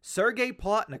 Sergei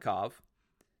Plotnikov,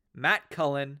 Matt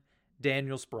Cullen,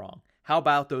 Daniel Sprong. How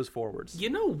about those forwards?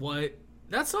 You know what?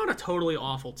 That's not a totally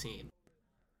awful team.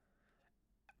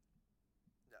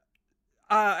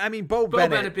 Bo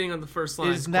Bennett being on the first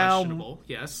line is questionable.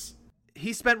 Yes,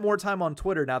 he spent more time on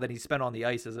Twitter now than he spent on the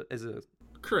ice as a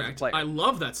correct player. I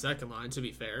love that second line. To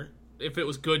be fair, if it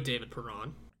was good, David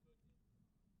Perron.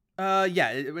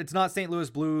 It's not St. Louis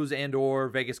Blues and or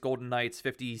Vegas Golden Knights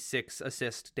 56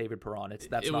 assist David Perron.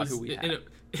 That's not who we had.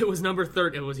 It was number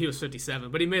 30. He was 57,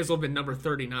 but he may as well have been number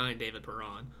 39, David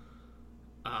Perron.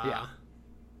 Yeah.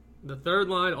 The third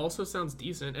line also sounds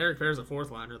decent. Eric Fair's a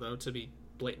fourth liner though, to be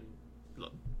blatant.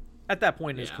 At that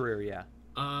point in his career, yeah.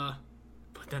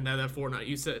 But then that fourth line,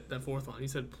 you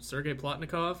said Sergei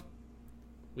Plotnikov.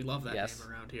 We love that name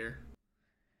around here.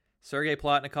 Sergei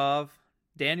Plotnikov,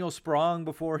 Daniel Sprong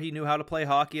before he knew how to play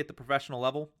hockey at the professional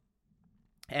level,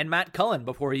 and Matt Cullen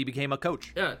before he became a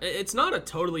coach. Yeah, it's not a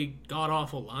totally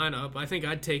god-awful lineup. I think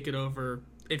I'd take it over.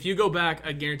 If you go back,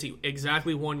 I guarantee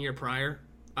exactly 1 year prior,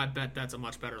 I bet that's a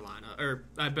much better lineup. Or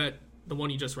I bet the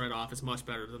one you just read off is much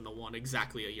better than the one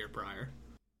exactly a year prior.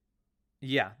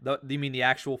 Yeah, you mean the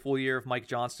actual full year of Mike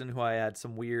Johnston, who I had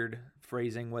some weird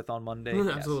phrasing with on Monday?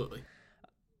 Absolutely.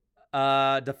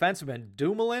 Defenseman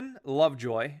Dumoulin,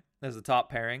 Lovejoy as the top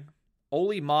pairing.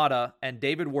 Oli Mata and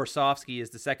David Warsofsky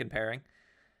is the second pairing.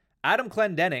 Adam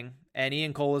Clendenning and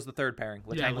Ian Cole is the third pairing.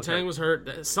 Letang was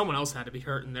hurt. Someone else had to be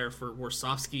hurt in there for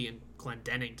Warsofsky and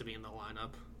Clendenning to be in the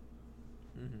lineup.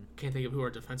 Can't think of who our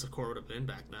defensive core would have been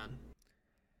back then.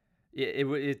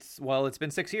 It's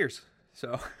been 6 years.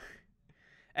 So,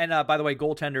 and by the way,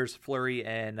 goaltenders Fleury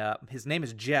and his name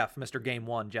is Jeff, Mr. Game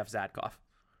 1, Jeff Zadkoff.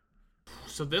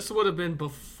 So this would have been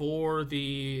before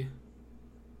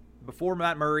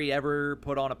Matt Murray ever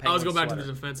put on a Penguins I was going back sweater. to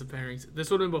the defensive pairings.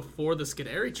 This would have been before the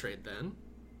Scuderi trade then.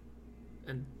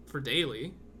 And for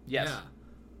Daly. Yes.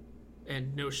 Yeah.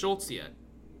 And no Schultz yet.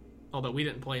 Although we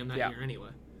didn't play him that year anyway.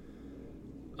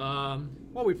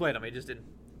 Well, we played him. He just didn't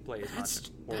play as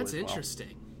much. That's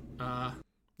interesting.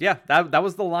 Yeah, that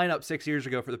was the lineup 6 years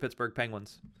ago for the Pittsburgh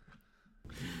Penguins.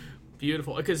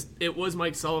 Beautiful. Because it was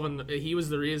Mike Sullivan. He was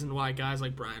the reason why guys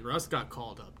like Brian Rust got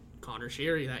called up. Connor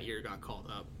Sherry that year got called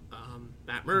up.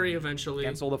 Matt Murray eventually.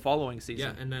 Gensel the following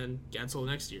season. Yeah, and then Gensel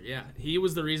next year. Yeah, he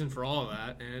was the reason for all of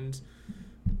that. And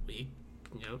we,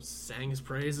 sang his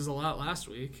praises a lot last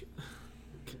week.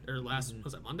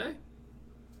 Was that Monday?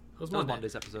 It was Monday.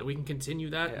 Monday's episode. And we can continue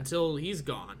that until he's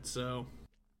gone. So,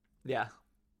 yeah.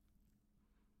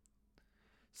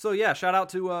 So, yeah, shout out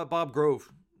to Bob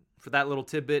Grove for that little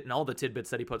tidbit and all the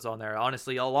tidbits that he puts on there.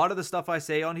 Honestly, a lot of the stuff I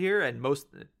say on here, and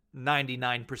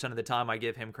 99% of the time I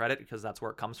give him credit because that's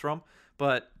where it comes from.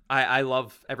 But I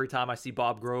love every time I see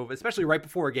Bob Grove, especially right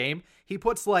before a game. He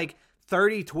puts like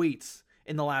 30 tweets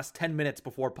in the last 10 minutes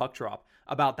before puck drop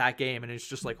about that game. And it's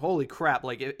just like, holy crap.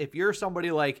 Like if you're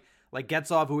somebody like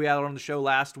Getzov, who we had on the show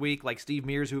last week, like Steve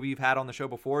Mears, who we've had on the show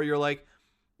before, you're like,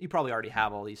 you probably already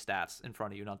have all these stats in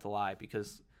front of you, not to lie,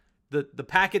 because the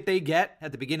packet they get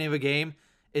at the beginning of a game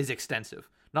is extensive.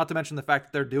 Not to mention the fact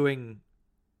that they're doing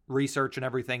research and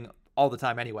everything all the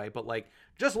time anyway. But like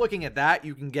just looking at that,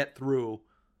 you can get through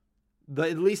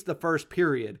at least the first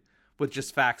period with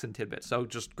just facts and tidbits. So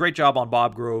just great job on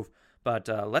Bob Grove. But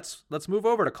let's move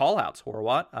over to call-outs,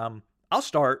 Horwat. I'll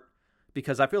start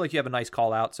because I feel like you have a nice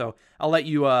call-out, so I'll let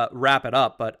you wrap it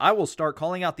up. But I will start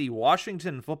calling out the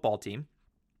Washington football team.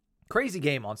 Crazy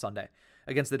game on Sunday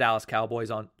against the Dallas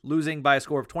Cowboys, on losing by a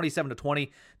score of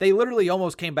 27-20. They literally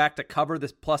almost came back to cover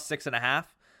this plus 6.5.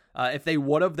 If they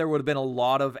would have, there would have been a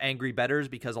lot of angry bettors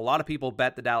because a lot of people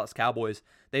bet the Dallas Cowboys.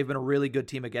 They've been a really good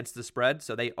team against the spread,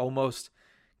 so they almost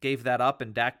gave that up.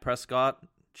 And Dak Prescott,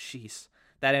 jeez,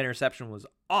 that interception was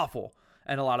awful.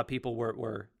 And a lot of people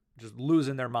were just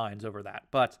losing their minds over that.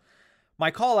 But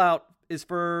my call out is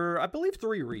for, I believe,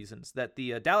 3 reasons. That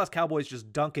the Dallas Cowboys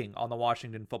just dunking on the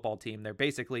Washington football team. They're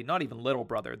basically not even little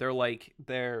brother. They're like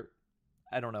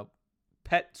I don't know,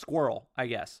 pet squirrel, I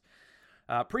guess.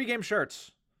 Pre-game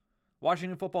shirts.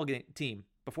 Washington football team,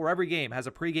 before every game, has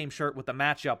a pregame shirt with the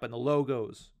matchup and the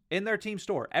logos in their team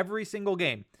store every single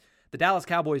game. The Dallas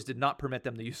Cowboys did not permit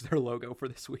them to use their logo for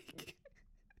this week.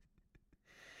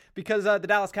 Because the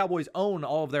Dallas Cowboys own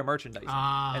all of their merchandise,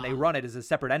 and they run it as a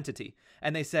separate entity.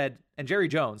 And they said, and Jerry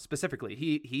Jones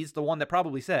specifically, he's the one that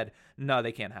probably said, no,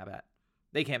 they can't have that.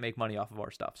 They can't make money off of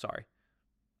our stuff, sorry.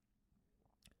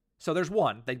 So there's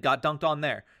one. They got dunked on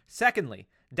there. Secondly,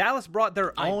 Dallas brought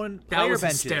their own player benches. That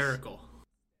was hysterical.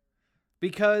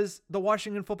 Because the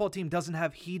Washington football team doesn't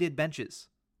have heated benches.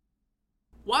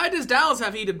 Why does Dallas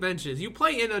have heated benches? You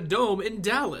play in a dome in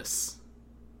Dallas.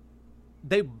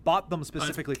 They bought them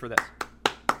specifically for this.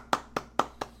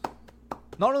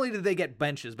 Not only did they get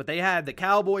benches, but they had the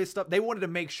Cowboys stuff. They wanted to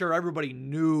make sure everybody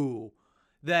knew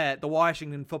that the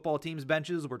Washington football team's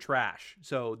benches were trash.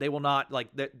 So they will not, like,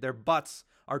 their butts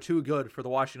are too good for the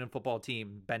Washington football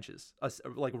team benches,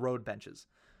 like road benches.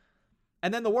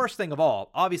 And then the worst thing of all,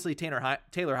 obviously Taylor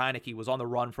Heineke was on the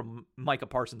run from Micah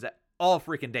Parsons all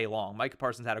freaking day long. Micah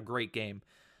Parsons had a great game.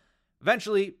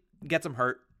 Eventually gets him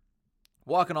hurt,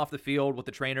 walking off the field with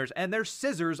the trainers, and there's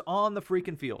scissors on the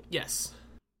freaking field. Yes.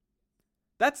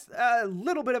 That's a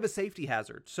little bit of a safety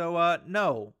hazard. So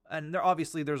no, and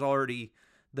there's already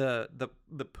the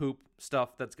poop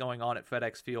stuff that's going on at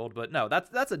FedEx Field, but no,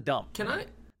 that's a dump.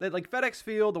 Like FedEx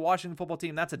Field, the Washington football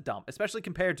team, that's a dump, especially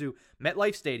compared to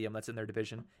MetLife Stadium that's in their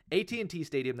division, AT&T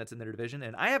Stadium that's in their division,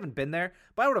 and I haven't been there,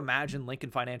 but I would imagine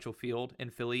Lincoln Financial Field in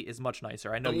Philly is much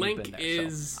nicer. I know you've been there,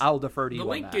 so I'll defer to you on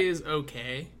that. The Link is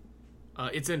okay.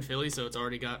 It's in Philly, so it's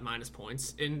already got minus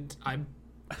points, and I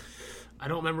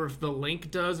don't remember if the Link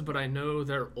does, but I know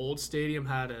their old stadium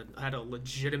had a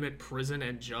legitimate prison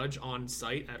and judge on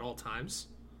site at all times.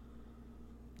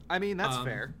 I mean, that's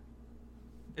fair.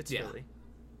 It's Philly.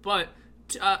 But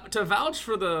to vouch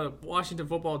for the Washington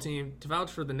football team, to vouch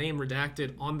for the name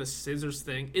redacted on the scissors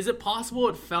thing, is it possible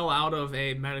it fell out of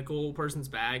a medical person's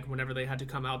bag whenever they had to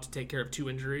come out to take care of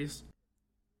 2 injuries?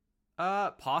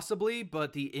 Possibly,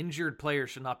 but the injured player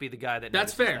should not be the guy that.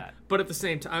 That's notices fair. that. But at the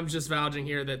same time, I'm just vouching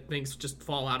here that things just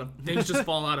fall out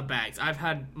of bags. I've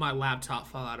had my laptop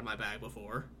fall out of my bag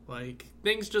before. Like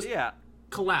things just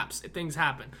collapse. Things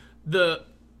happen.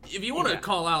 If you want to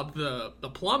call out the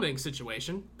plumbing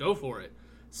situation, go for it.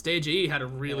 Stage E had a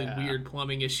really weird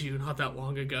plumbing issue not that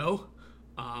long ago.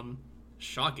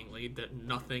 Shockingly, that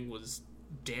nothing was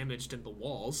damaged in the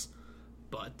walls,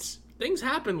 but things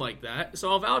happen like that, so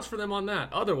I'll vouch for them on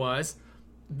that. Otherwise,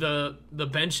 the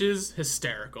bench is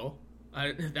hysterical.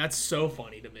 That's so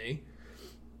funny to me.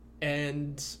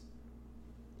 And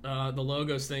the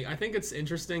logos thing, I think it's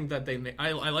interesting that they make.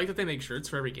 I like that they make shirts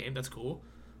for every game. That's cool.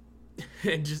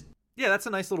 And just that's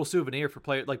a nice little souvenir for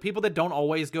players, like people that don't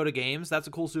always go to games. That's a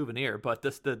cool souvenir. But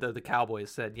the Cowboys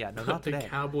said, no, not today. The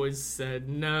Cowboys said,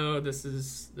 no, this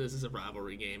is a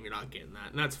rivalry game. You're not getting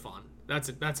that, and that's fun. That's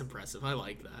impressive. I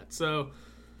like that. So,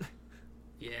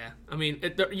 yeah, I mean,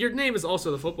 your name is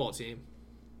also the football team.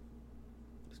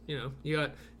 You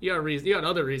got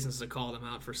other reasons to call them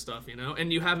out for stuff,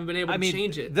 and you haven't been able to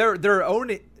change it. They're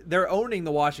owning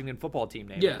the Washington football team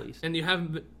name at least. And you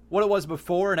haven't been, what it was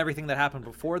before and everything that happened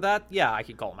before that. Yeah, I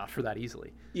can call them out for that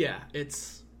easily. Yeah,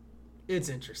 it's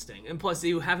interesting, and plus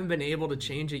you haven't been able to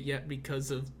change it yet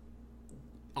because of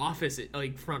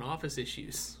front office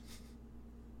issues.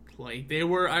 Like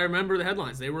I remember the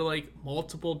headlines. They were like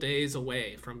multiple days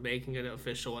away from making an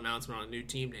official announcement on a new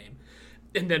team name.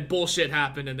 And then bullshit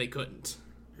happened and they couldn't.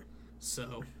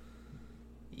 So,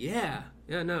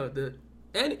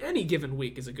 any given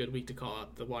week is a good week to call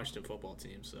out the Washington football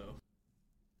team. So,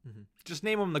 just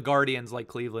name them the Guardians like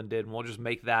Cleveland did, and we'll just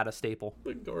make that a staple.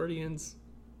 The Guardians.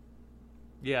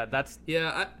 Yeah, that's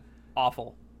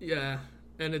awful. Yeah,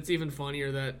 and it's even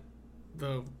funnier that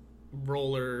the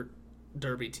roller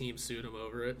derby team sued him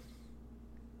over it.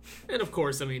 And of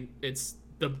course, I mean, it's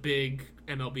the big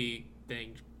MLB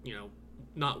thing,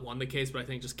 not won the case, but I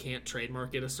think just can't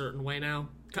trademark it a certain way now.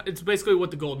 It's basically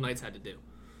what the Golden Knights had to do.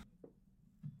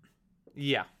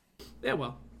 Yeah. Yeah,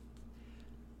 well.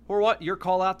 Or what? Your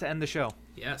call out to end the show.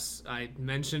 Yes, I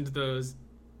mentioned the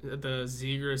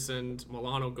Zegras and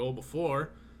Milano goal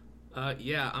before.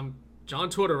 I'm John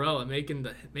Tortorella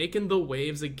making the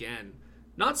waves again.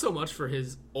 Not so much for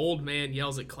his old man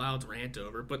yells at clouds rant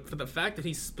over, but for the fact that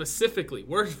he specifically,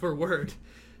 word for word,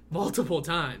 multiple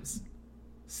times,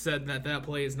 said that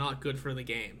play is not good for the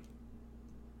game.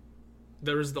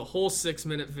 There was the whole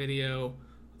 6-minute video,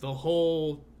 the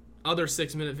whole other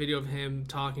 6-minute video of him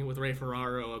talking with Ray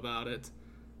Ferraro about it.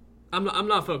 I'm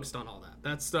not focused on all that.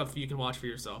 That's stuff you can watch for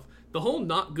yourself. The whole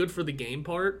not good for the game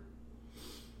part,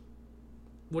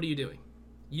 what are you doing?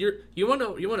 You want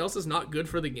to know what else is not good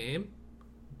for the game?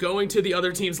 Going to the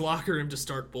other team's locker room to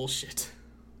start bullshit.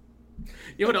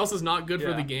 You know what else is not good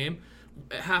for the game?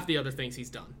 Half the other things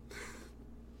he's done.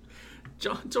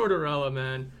 John Tortorella,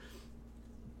 man.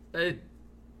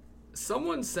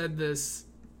 Someone said this,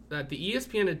 that the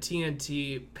ESPN and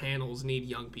TNT panels need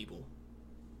young people.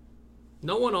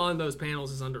 No one on those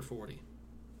panels is under 40.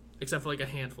 Except for like a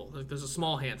handful. Like there's a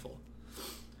small handful.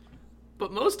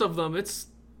 But most of them, it's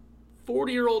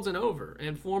 40-year-olds and over,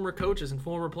 and former coaches and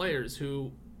former players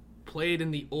who played in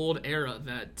the old era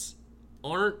that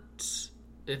aren't,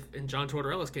 if in John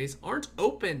Tortorella's case, aren't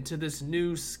open to this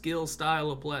new skill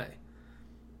style of play.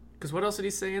 Because what else did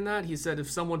he say in that? He said if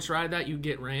someone tried that, you'd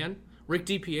get ran. Rick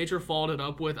DiPietro followed it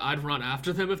up with, I'd run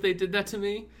after them if they did that to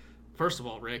me. First of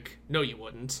all, Rick, no you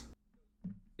wouldn't.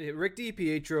 Rick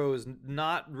DiPietro is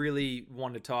not really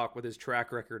one to talk with his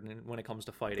track record when it comes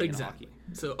to fighting in hockey.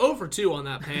 So 0-for-2 on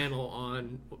that panel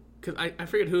on, because I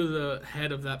forget who the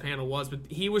head of that panel was, but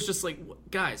he was just like,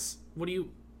 guys, what are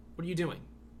you doing?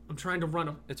 I'm trying to run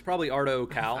a... It's probably Ardo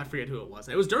Cal. I forget who it was.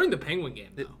 It was during the Penguin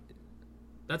game, though.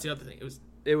 That's the other thing.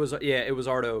 It was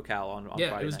Ardo Cal on Friday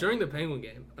it was night. During the Penguin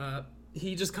game.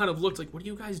 He just kind of looked like, what are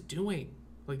you guys doing?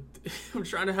 Like, I'm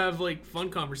trying to have, like, fun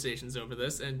conversations over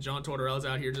this, and John Tortorella's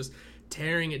out here just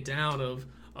tearing it down of,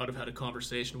 I'd have had a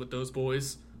conversation with those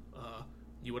boys.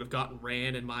 You would have gotten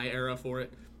ran in my era for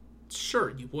it.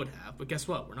 Sure, you would have, but guess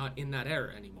what? We're not in that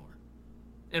era anymore.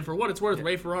 And for what it's worth,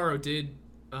 Ray Ferraro did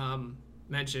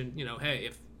mention, hey,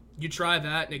 if you try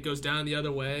that and it goes down the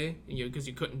other way, because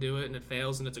you couldn't do it and it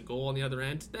fails and it's a goal on the other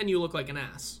end, then you look like an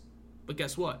ass. But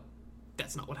guess what?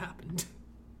 That's not what happened.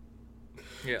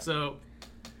 Yeah. So,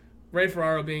 Ray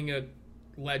Ferraro being a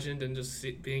legend and just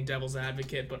being devil's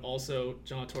advocate, but also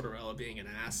John Tortorella being an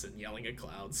ass and yelling at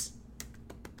clouds.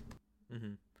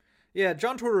 Mm-hmm. Yeah,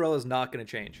 John Tortorella is not going to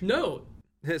change. No.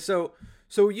 So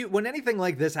when anything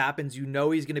like this happens, he's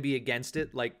going to be against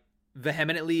it, like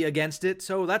vehemently against it.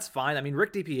 So that's fine. I mean,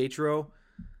 Rick DiPietro,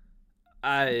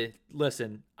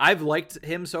 Listen, I've liked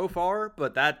him so far,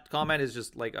 but that comment is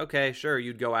just like, okay, sure,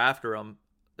 you'd go after him.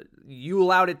 You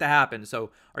allowed it to happen, so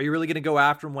are you really going to go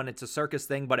after him when it's a circus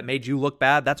thing, but it made you look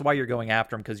bad? That's why you're going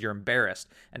after him, because you're embarrassed,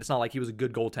 and it's not like he was a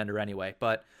good goaltender anyway.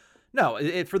 But no,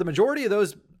 for the majority of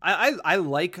those, I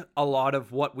like a lot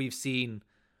of what we've seen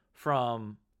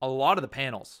from a lot of the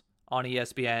panels on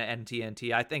ESPN and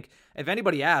TNT. I think if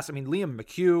anybody asks, I mean, Liam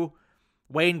McHugh,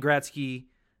 Wayne Gretzky,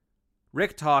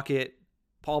 Rick Tocchet,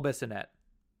 Paul Bissonnette.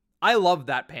 I love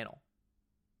that panel.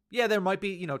 Yeah, there might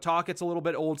be, Tocchett's a little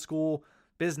bit old school.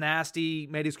 Biz Nasty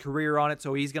made his career on it,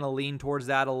 so he's going to lean towards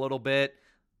that a little bit.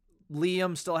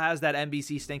 Liam still has that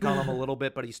NBC stink on him a little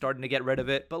bit, but he's starting to get rid of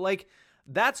it. But,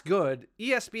 that's good.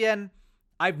 ESPN,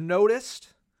 I've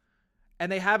noticed,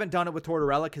 and they haven't done it with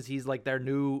Tortorella because he's, their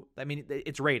new... I mean,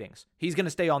 it's ratings. He's going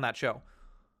to stay on that show.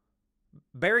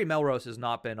 Barry Melrose has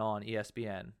not been on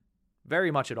ESPN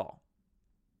very much at all.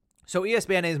 So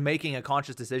ESPN is making a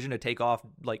conscious decision to take off,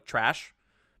 trash,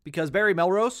 because Barry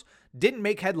Melrose didn't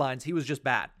make headlines. He was just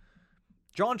bad.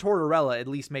 John Tortorella at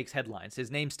least makes headlines. His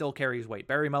name still carries weight.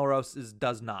 Barry Melrose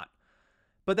does not.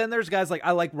 But then there's guys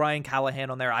I like Ryan Callahan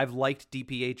on there. I've liked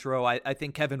DiPietro. I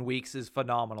think Kevin Weeks is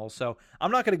phenomenal. So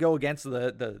I'm not going to go against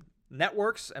the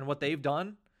networks and what they've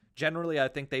done. Generally, I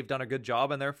think they've done a good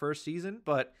job in their first season.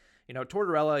 But,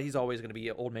 Tortorella, he's always going to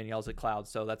be old man yells at clouds.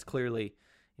 So that's clearly,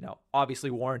 obviously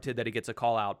warranted that he gets a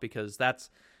call out, because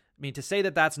to say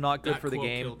that that's not good for the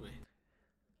game,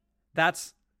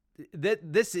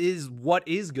 this is what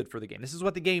is good for the game. This is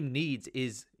what the game needs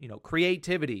is,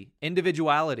 creativity,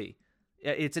 individuality.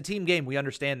 It's a team game. We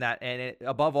understand that. And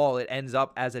above all, it ends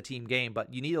up as a team game,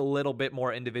 but you need a little bit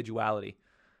more individuality.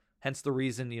 Hence the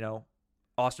reason,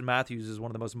 Austin Matthews is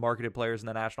one of the most marketed players in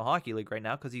the National Hockey League right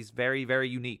now, because he's very, very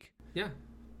unique. Yeah.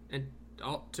 And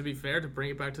to be fair, to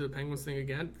bring it back to the Penguins thing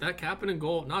again, that Kapanen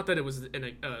goal, not that it was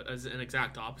as an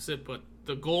exact opposite, but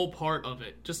the goal part of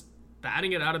it, just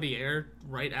batting it out of the air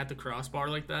right at the crossbar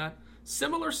like that,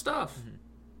 similar stuff. Mm-hmm.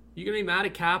 You going to be mad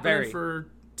at Kapanen for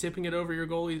tipping it over your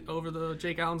goalie, over the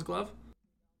Jake Allen's glove?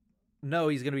 No,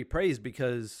 he's going to be praised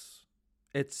because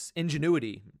it's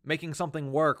ingenuity, making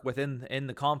something work in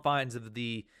the confines of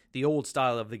the old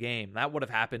style of the game. That would have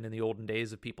happened in the olden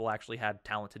days if people actually had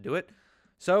talent to do it.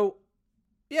 So,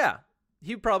 yeah,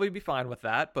 he'd probably be fine with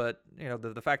that. But,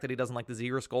 the fact that he doesn't like the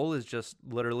Zegras goal is just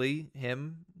literally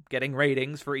him getting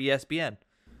ratings for ESPN.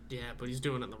 Yeah, but he's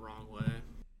doing it the wrong way.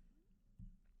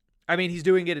 I mean, he's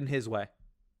doing it in his way.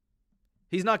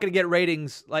 He's not going to get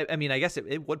ratings. I guess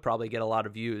it would probably get a lot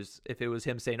of views if it was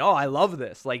him saying, "Oh, I love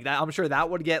this." That, I'm sure that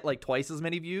would get twice as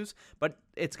many views. But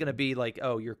it's going to be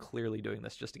 "Oh, you're clearly doing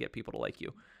this just to get people to like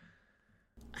you."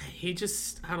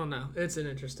 I don't know. It's an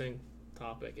interesting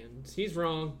topic, and he's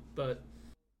wrong, but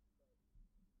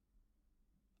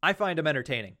I find him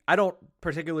entertaining. I don't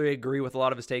particularly agree with a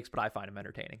lot of his takes, but I find him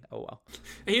entertaining. Oh well.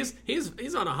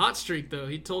 He's on a hot streak though.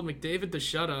 He told McDavid to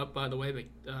shut up. By the way,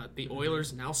 the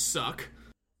Oilers now suck.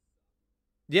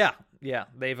 Yeah.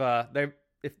 They've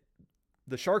if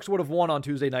the Sharks would have won on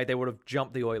Tuesday night, they would have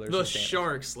jumped the Oilers. The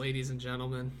Sharks, ladies and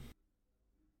gentlemen.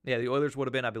 Yeah, the Oilers would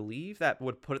have been, I believe, that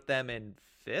would put them in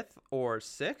 5th or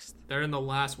 6th. They're in the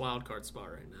last wild card spot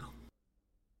right now.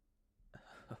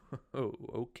 Oh,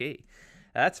 okay.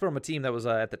 That's from a team that was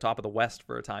at the top of the West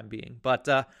for a time being.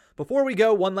 But before we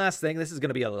go, one last thing. This is going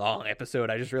to be a long episode.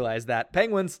 I just realized that.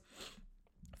 Penguins,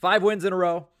 5 wins in a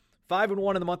row,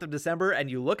 5-1 in the month of December. And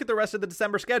you look at the rest of the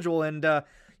December schedule, and, I'm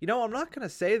not going to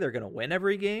say they're going to win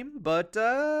every game, but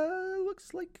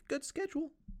looks like a good schedule.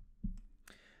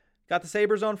 Got the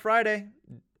Sabres on Friday.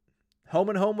 Home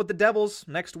and home with the Devils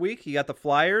next week. You got the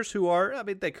Flyers, who are,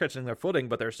 they're catching their footing,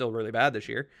 but they're still really bad this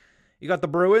year. You got the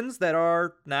Bruins that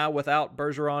are now without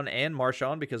Bergeron and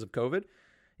Marchand because of COVID.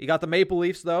 You got the Maple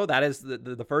Leafs, though. That is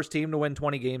the first team to win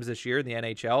 20 games this year in the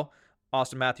NHL.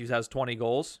 Austin Matthews has 20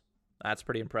 goals. That's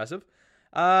pretty impressive.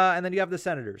 And then you have the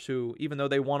Senators, who, even though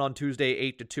they won on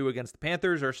Tuesday 8-2 against the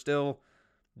Panthers, are still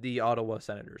the Ottawa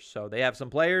Senators. So they have some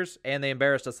players, and they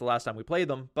embarrassed us the last time we played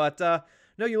them. But,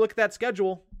 no, you look at that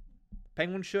schedule.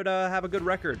 Penguins should have a good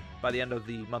record by the end of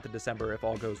the month of December if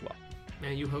all goes well.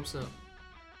 Man, you hope so.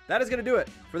 That is going to do it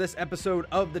for this episode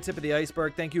of The Tip of the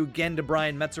Iceberg. Thank you again to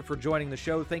Brian Metzer for joining the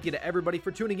show. Thank you to everybody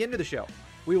for tuning into the show.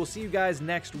 We will see you guys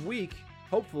next week,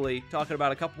 hopefully talking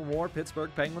about a couple more Pittsburgh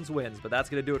Penguins wins. But that's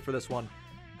going to do it for this one.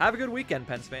 Have a good weekend,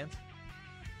 Pens fans.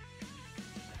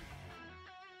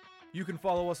 You can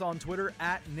follow us on Twitter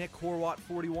at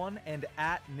NickHorwat41 and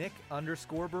at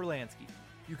Nick_Berlansky.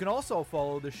 You can also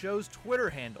follow the show's Twitter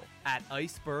handle at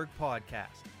Iceberg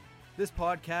Podcast. This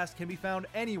podcast can be found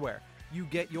anywhere you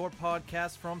get your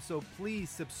podcasts from, so please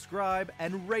subscribe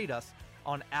and rate us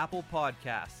on Apple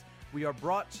Podcasts. We are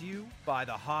brought to you by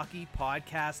the Hockey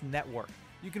Podcast Network.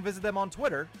 You can visit them on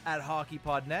Twitter at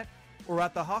HockeyPodNet or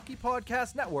at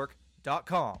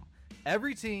thehockeypodcastnetwork.com.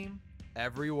 Every team,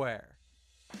 everywhere.